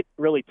 They didn't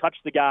really touch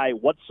the guy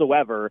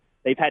whatsoever.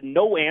 They've had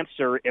no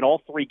answer in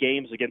all 3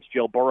 games against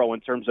Joe Burrow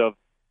in terms of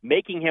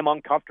making him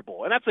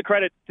uncomfortable. And that's a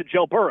credit to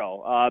Joe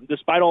Burrow.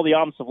 Despite all the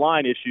offensive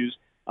line issues,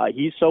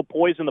 he's so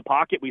poised in the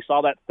pocket. We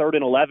saw that 3rd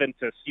and 11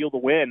 to seal the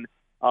win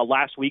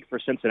last week for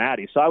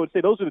Cincinnati. So I would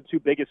say those are the 2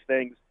 biggest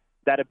things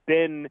that have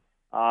been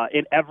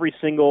in every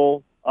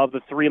single of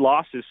the 3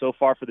 losses so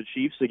far for the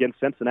Chiefs against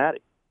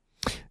Cincinnati.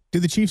 Do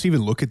the Chiefs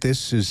even look at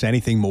this as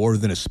anything more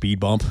than a speed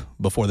bump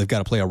before they've got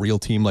to play a real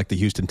team like the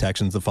Houston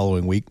Texans the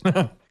following week?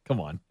 Come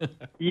on.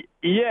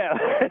 Yeah.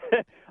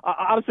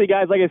 Honestly,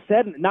 guys, like I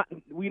said,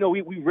 we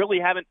really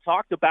haven't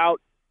talked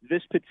about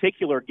this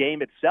particular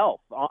game itself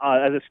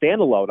as a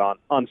standalone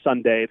on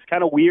Sunday. It's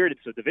kind of weird.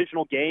 It's a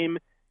divisional game.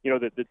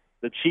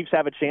 The Chiefs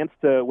have a chance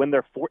to win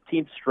their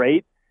 14th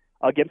straight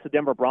against the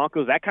Denver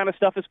Broncos. That kind of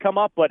stuff has come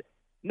up, but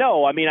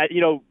no, I mean,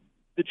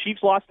 the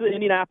Chiefs lost to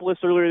Indianapolis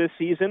earlier this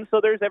season, so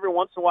there's every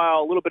once in a while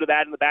a little bit of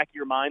that in the back of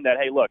your mind that,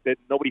 hey, look,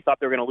 nobody thought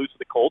they were going to lose to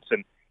the Colts,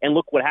 and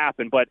look what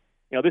happened. But,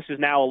 this is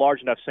now a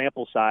large enough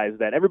sample size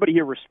that everybody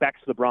here respects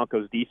the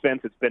Broncos'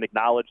 defense. It's been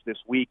acknowledged this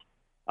week.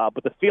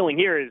 But the feeling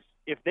here is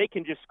if they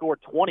can just score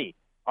 20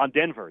 on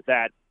Denver,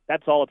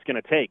 that's all it's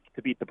going to take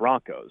to beat the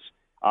Broncos.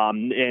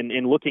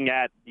 And looking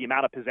at the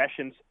amount of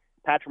possessions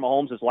Patrick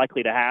Mahomes is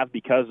likely to have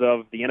because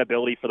of the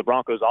inability for the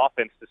Broncos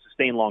offense to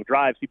sustain long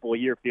drives, people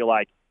here feel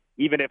like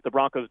even if the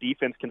Broncos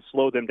defense can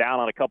slow them down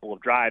on a couple of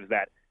drives,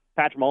 that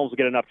Patrick Mahomes will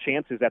get enough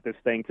chances at this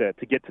thing to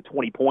get to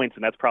 20 points,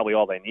 and that's probably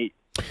all they need.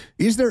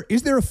 Is there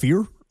a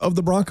fear of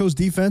the Broncos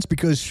defense?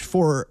 Because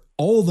for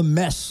all the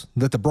mess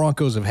that the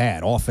Broncos have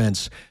had,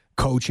 offense,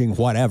 coaching,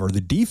 whatever,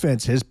 the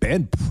defense has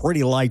been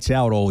pretty lights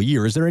out all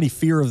year. Is there any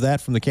fear of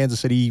that from the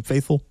Kansas City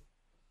faithful?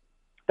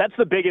 That's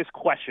the biggest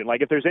question.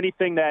 Like, if there's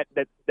anything that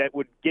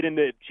would get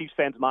into Chiefs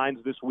fans'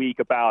 minds this week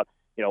about,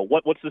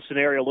 what's the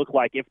scenario look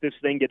like if this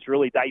thing gets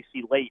really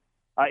dicey late,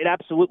 it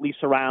absolutely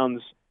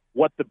surrounds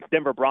what the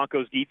Denver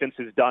Broncos defense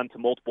has done to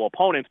multiple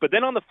opponents. But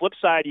then on the flip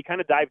side, you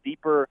kind of dive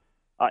deeper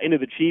into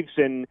the Chiefs,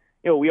 and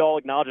we all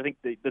acknowledge, I think,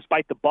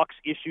 despite the Bucs'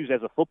 issues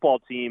as a football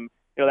team,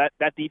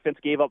 that defense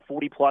gave up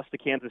 40-plus to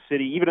Kansas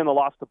City. Even in the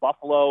loss to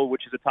Buffalo,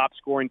 which is a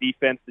top-scoring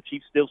defense, the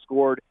Chiefs still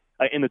scored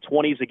in the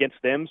 20s against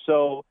them.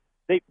 So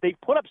they've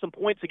put up some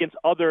points against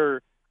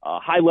other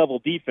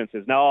high-level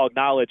defenses. Now, I'll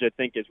acknowledge, I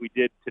think, as we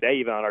did today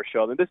even on our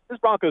show, that this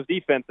Broncos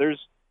defense,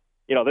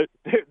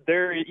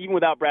 they're even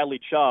without Bradley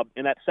Chubb,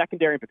 in that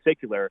secondary in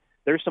particular,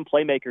 there's some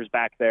playmakers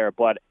back there.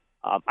 But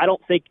I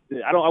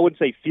wouldn't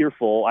say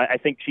fearful. I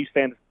think Chiefs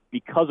fans,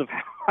 because of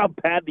how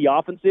bad the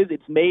offense is,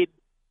 it's made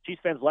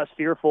Chiefs fans less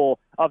fearful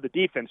of the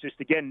defense, just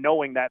again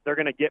knowing that they're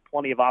going to get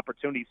plenty of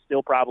opportunities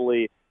still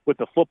probably with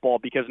the football,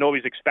 because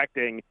nobody's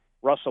expecting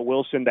Russell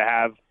Wilson to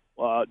have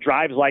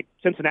drives like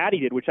Cincinnati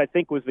did, which I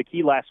think was the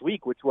key last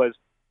week, which was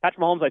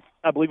Patrick Mahomes,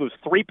 I believe it was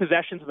 3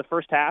 possessions in the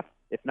first half.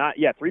 If not,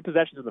 3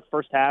 possessions in the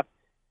first half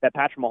that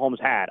Patrick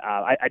Mahomes had.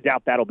 I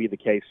doubt that'll be the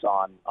case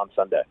on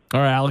Sunday. All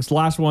right, Alex,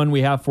 last one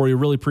we have for you.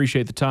 Really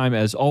appreciate the time,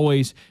 as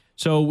always.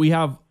 So we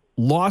have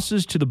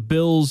losses to the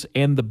Bills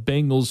and the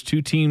Bengals,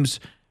 2 teams.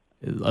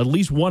 At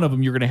least one of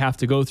them you're going to have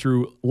to go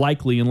through,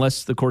 likely,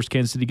 unless, of course,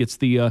 Kansas City gets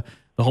the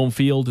home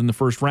field in the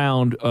first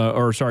round,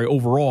 first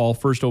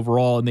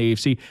overall in the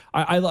AFC.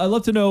 I'd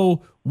love to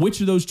know which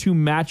of those 2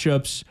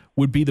 matchups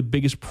would be the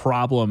biggest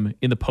problem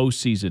in the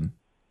postseason.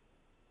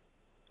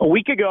 A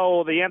week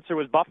ago, the answer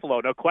was Buffalo,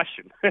 no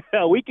question.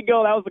 A week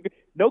ago, that was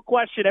no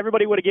question.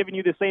 Everybody would have given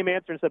you the same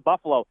answer and said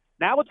Buffalo.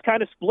 Now it's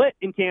kind of split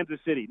in Kansas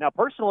City. Now,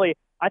 personally,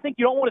 I think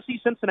you don't want to see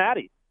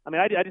Cincinnati. I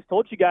mean, I just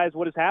told you guys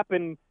what has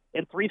happened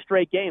in 3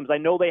 straight games. I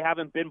know they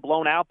haven't been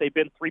blown out. They've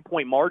been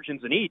 3-point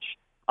margins in each.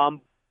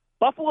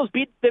 Buffalo's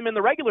beat them in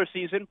the regular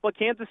season, but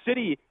Kansas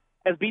City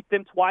has beat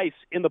them twice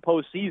in the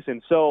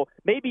postseason. So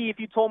maybe if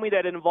you told me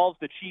that it involves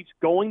the Chiefs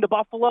going to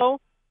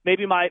Buffalo,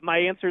 maybe my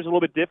answer is a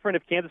little bit different.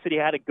 If Kansas City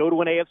had to go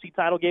to an AFC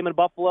title game in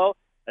Buffalo,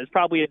 that's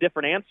probably a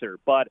different answer.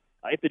 But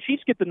if the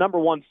Chiefs get the number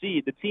 1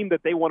 seed, the team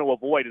that they want to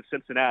avoid is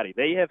Cincinnati.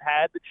 They have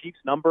had the Chiefs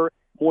number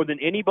more than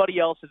anybody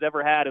else has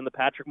ever had in the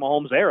Patrick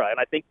Mahomes era, and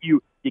I think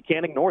you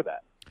can't ignore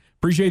that.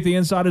 Appreciate the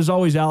insight as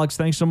always, Alex.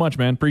 Thanks so much,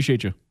 man.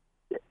 Appreciate you.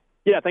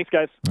 Yeah, thanks,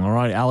 guys. All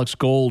right, Alex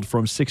Gold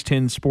from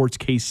 610 Sports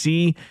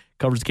KC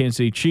covers the Kansas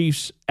City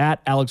Chiefs,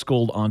 at Alex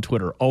Gold on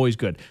Twitter. Always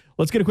good.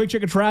 Let's get a quick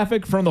check of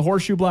traffic from the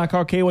Horseshoe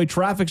Blackhawk K-Way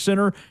Traffic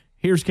Center.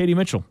 Here's Katie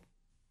Mitchell.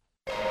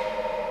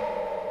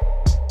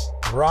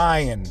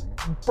 Ryan,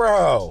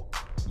 bro,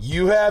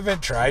 you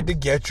haven't tried to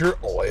get your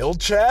oil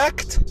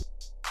checked?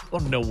 Oh,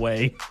 no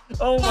way.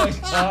 Oh, my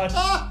God.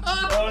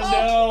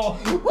 Oh,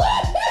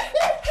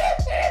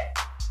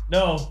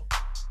 no.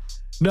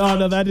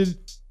 No, that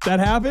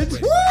happened?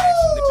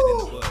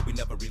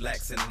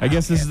 I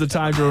guess this is the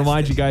time to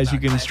remind you guys you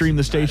can stream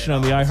the station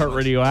on the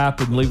iHeartRadio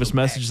app and leave us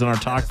messages on our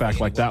talkback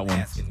like that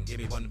one.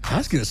 I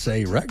was going to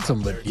say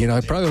rectum, but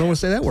I probably don't want to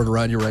say that word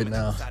around you right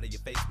now.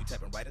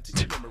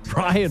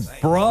 Brian,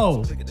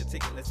 bro.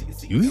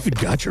 You even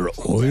got your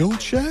oil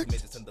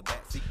checked?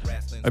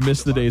 I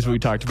miss the days when we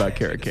talked about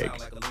carrot cake.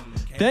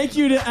 Thank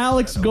you to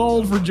Alex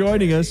Gold for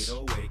joining us.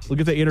 We'll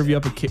get the interview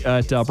up at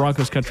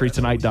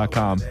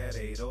BroncosCountryTonight.com.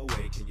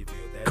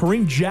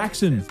 Kareem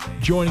Jackson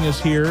joining us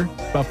here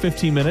about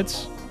 15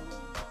 minutes.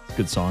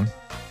 Good song.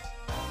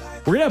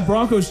 We're going to have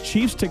Broncos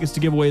Chiefs tickets to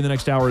give away in the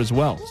next hour as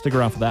well. Stick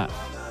around for that.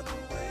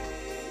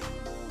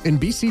 In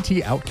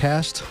BCT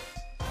Outcast,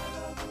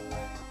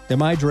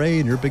 am I Dre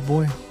and you're Big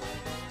Boy?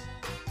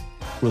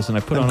 Listen, I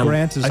put and on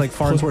Grant is like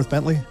Farnsworth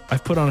Bentley.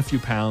 I've put on a few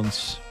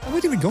pounds. I'm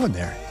not even going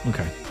there.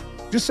 Okay.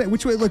 Just say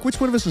which way. Like which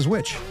one of us is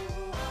which?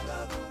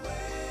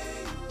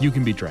 You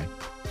can be Dre.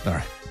 All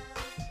right.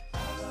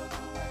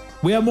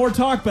 We have more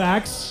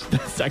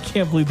talkbacks. I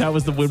can't believe that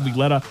was the one we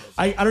let off.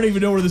 I don't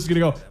even know where this is going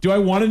to go. Do I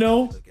want to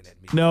know?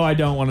 No, I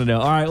don't want to know.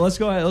 All right, let's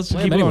go ahead. Let's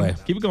keep it going.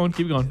 Keep it going.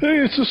 Keep it going. Hey,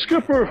 it's the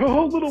skipper.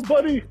 Oh, little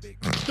buddy.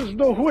 There's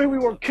no way we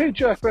want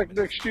K-Jack back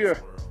next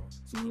year.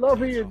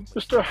 Lovey and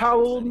Mr.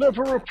 Howell will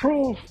never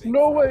approve.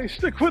 No way.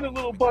 Stick with it,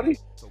 little buddy.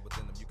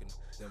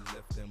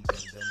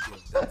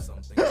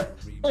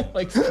 Oh,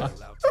 my God.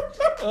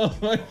 Oh,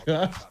 my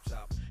God.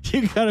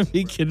 You gotta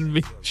be kidding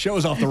me.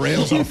 Show's off the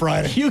rails on a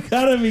Friday. You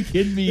gotta be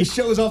kidding me. The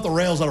show's off the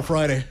rails on a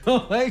Friday.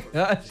 Oh, my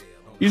gosh.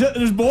 You said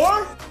there's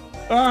more?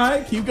 All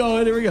right, keep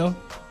going. Here we go.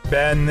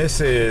 Ben, this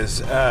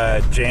is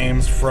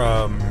James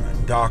from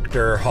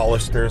Dr.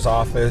 Hollister's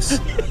office.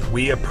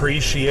 We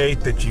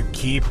appreciate that you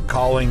keep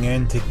calling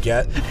in to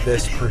get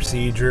this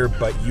procedure,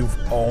 but you've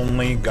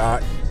only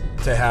got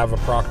to have a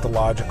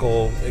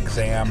proctological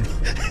exam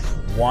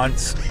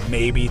once,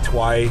 maybe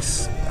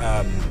twice.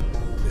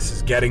 This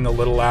is getting a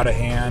little out of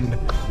hand.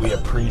 We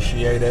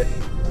appreciate it.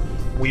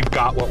 We've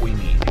got what we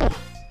need.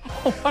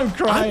 Oh, I'm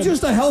crying. I'm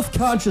just a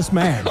health-conscious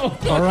man,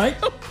 all right?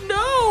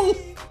 No!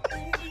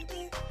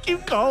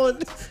 Keep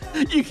calling.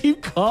 You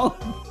keep calling.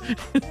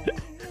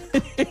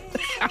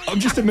 I'm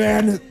just a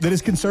man that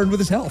is concerned with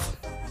his health.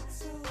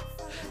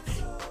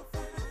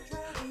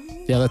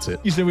 Yeah, that's it.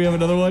 You said we have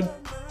another one?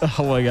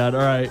 Oh, my God.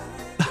 All right.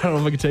 I don't know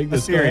if I can take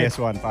this. A serious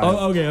one. Fine.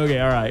 Oh, okay.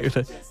 All right.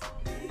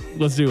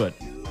 Let's do it.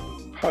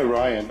 Hi,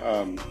 Ryan.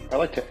 I'd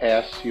like to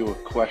ask you a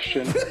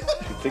question. Do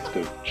you think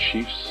the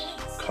Chiefs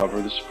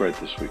cover the spread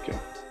this weekend?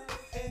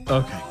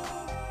 Okay.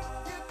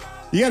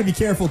 You got to be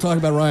careful talking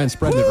about Ryan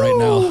spreading it right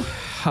now.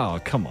 Oh,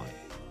 come on.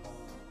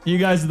 You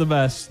guys are the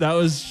best. That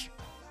was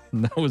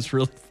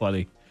really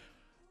funny.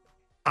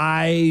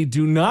 I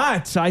do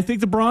not. I think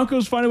the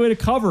Broncos find a way to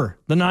cover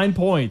the 9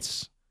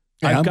 points.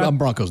 Yeah, I'm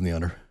Broncos in the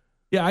under.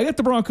 Yeah, I got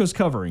the Broncos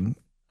covering.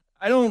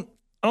 I don't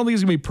think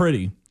it's gonna be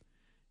pretty.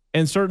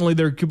 And certainly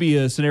there could be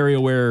a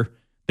scenario where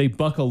they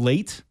buckle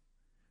late,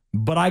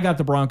 but I got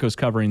the Broncos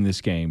covering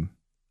this game.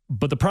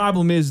 But the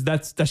problem is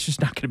that's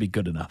just not going to be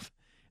good enough.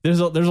 There's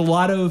a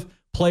lot of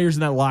players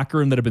in that locker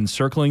room that have been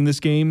circling this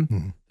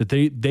game that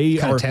they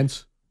kind are of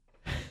tense.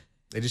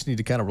 They just need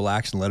to kind of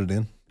relax and let it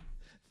in.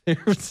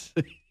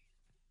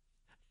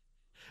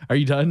 Are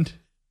you done?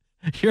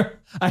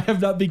 I have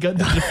not begun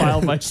to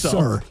defile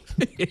myself.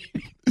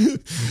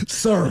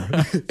 Sir,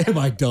 am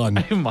I done?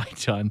 Am I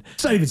done?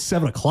 It's not even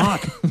 7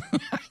 o'clock.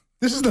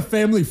 This is the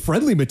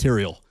family-friendly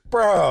material.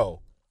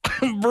 Bro.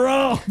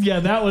 Yeah,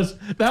 that was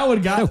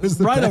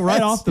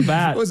right off the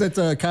bat. What was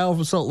that Kyle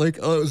from Salt Lake?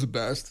 Oh, it was the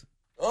best.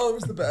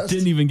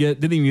 Didn't even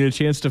get a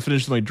chance to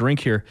finish my drink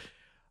here.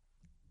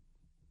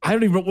 I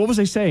don't even. What was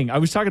I saying? I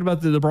was talking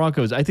about the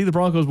Broncos. I think the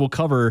Broncos will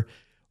cover,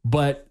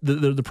 but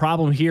the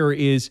problem here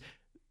is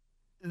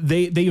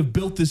they have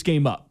built this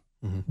game up.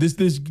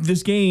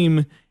 This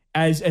game,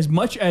 as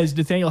much as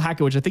Nathaniel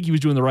Hackett, which I think he was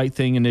doing the right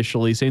thing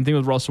initially. Same thing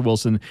with Russell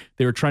Wilson.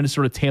 They were trying to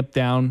sort of tamp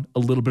down a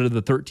little bit of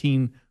the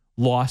 13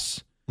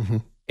 loss,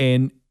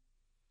 and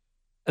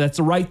that's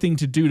the right thing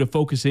to do to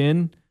focus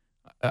in.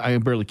 I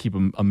can barely keep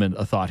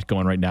a thought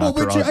going right now. Well,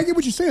 but I get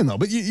what you're saying, though.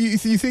 But you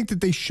think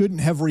that they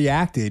shouldn't have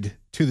reacted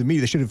to the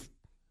media. They should have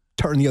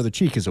turned the other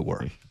cheek, as it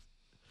were.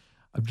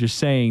 I'm just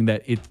saying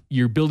that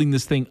you're building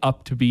this thing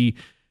up to be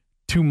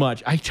too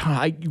much. What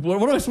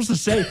am I supposed to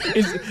say?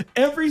 Is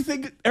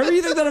everything that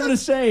I'm going to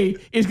say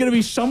is going to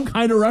be some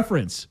kind of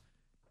reference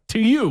to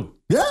you?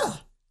 Yeah. Okay.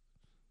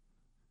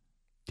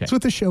 That's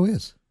what this show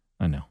is.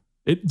 I know.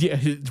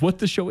 It's what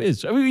the show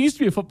is. I mean, it used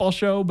to be a football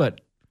show,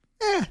 but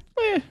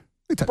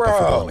we talk about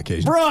football on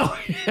occasion.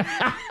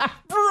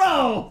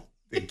 Bro.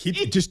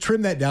 Just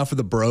trim that down for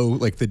the bro,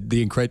 like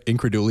the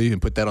incredulity,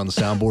 and put that on the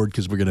soundboard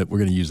because we're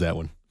gonna use that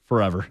one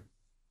forever.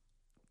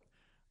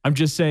 I'm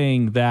just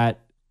saying that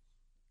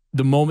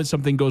the moment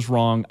something goes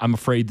wrong, I'm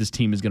afraid this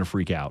team is going to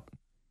freak out.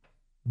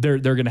 They're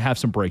going to have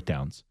some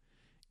breakdowns,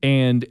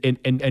 and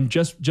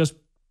just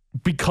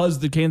because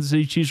the Kansas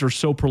City Chiefs are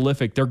so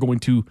prolific, they're going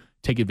to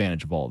take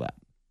advantage of all that.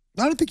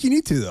 I don't think you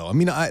need to, though. I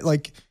mean,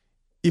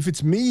 if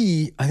it's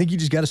me, I think you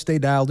just got to stay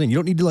dialed in. You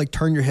don't need to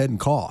turn your head and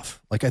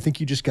cough. I think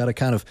you just got to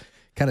kind of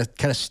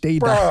stay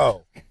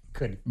dialed. I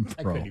couldn't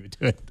even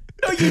do it.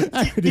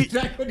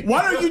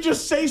 Why don't you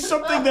just say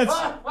something that's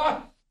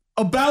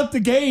about the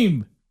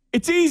game?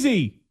 It's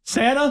easy,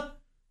 Santa.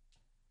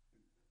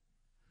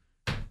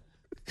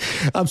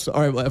 I'm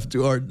sorry, I'm laughing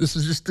too hard. This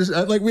is just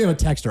we have a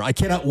texter. I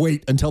cannot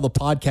wait until the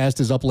podcast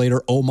is up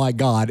later. Oh my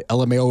God,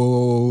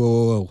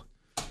 LMAO.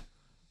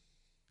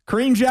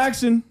 Kareem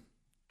Jackson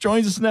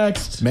joins us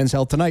next. Men's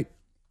Health tonight.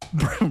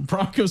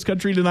 Broncos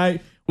country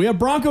tonight. We have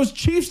Broncos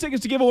Chiefs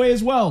tickets to give away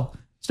as well.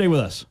 Stay with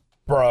us.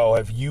 Bro,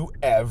 have you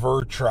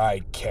ever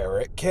tried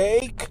carrot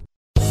cake?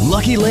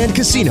 Lucky Land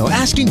Casino,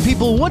 asking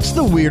people, what's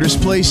the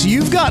weirdest place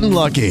you've gotten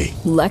lucky?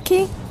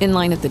 Lucky? In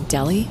line at the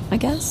deli, I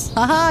guess?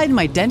 Aha, in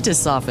my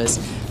dentist's office.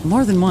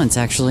 More than once,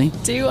 actually.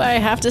 Do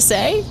I have to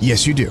say?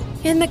 Yes, you do.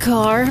 In the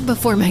car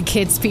before my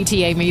kids'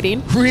 PTA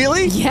meeting.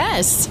 Really?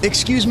 Yes.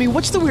 Excuse me,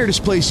 what's the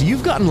weirdest place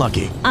you've gotten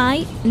lucky?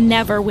 I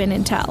never win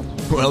and tell.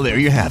 Well, there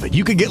you have it.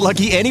 You can get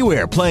lucky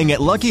anywhere, playing at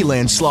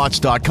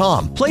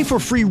LuckyLandSlots.com. Play for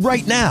free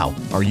right now.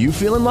 Are you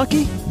feeling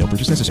lucky? No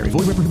purchase necessary.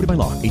 Void where prohibited by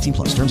law. 18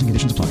 plus. Terms and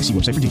conditions apply. See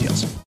website for details.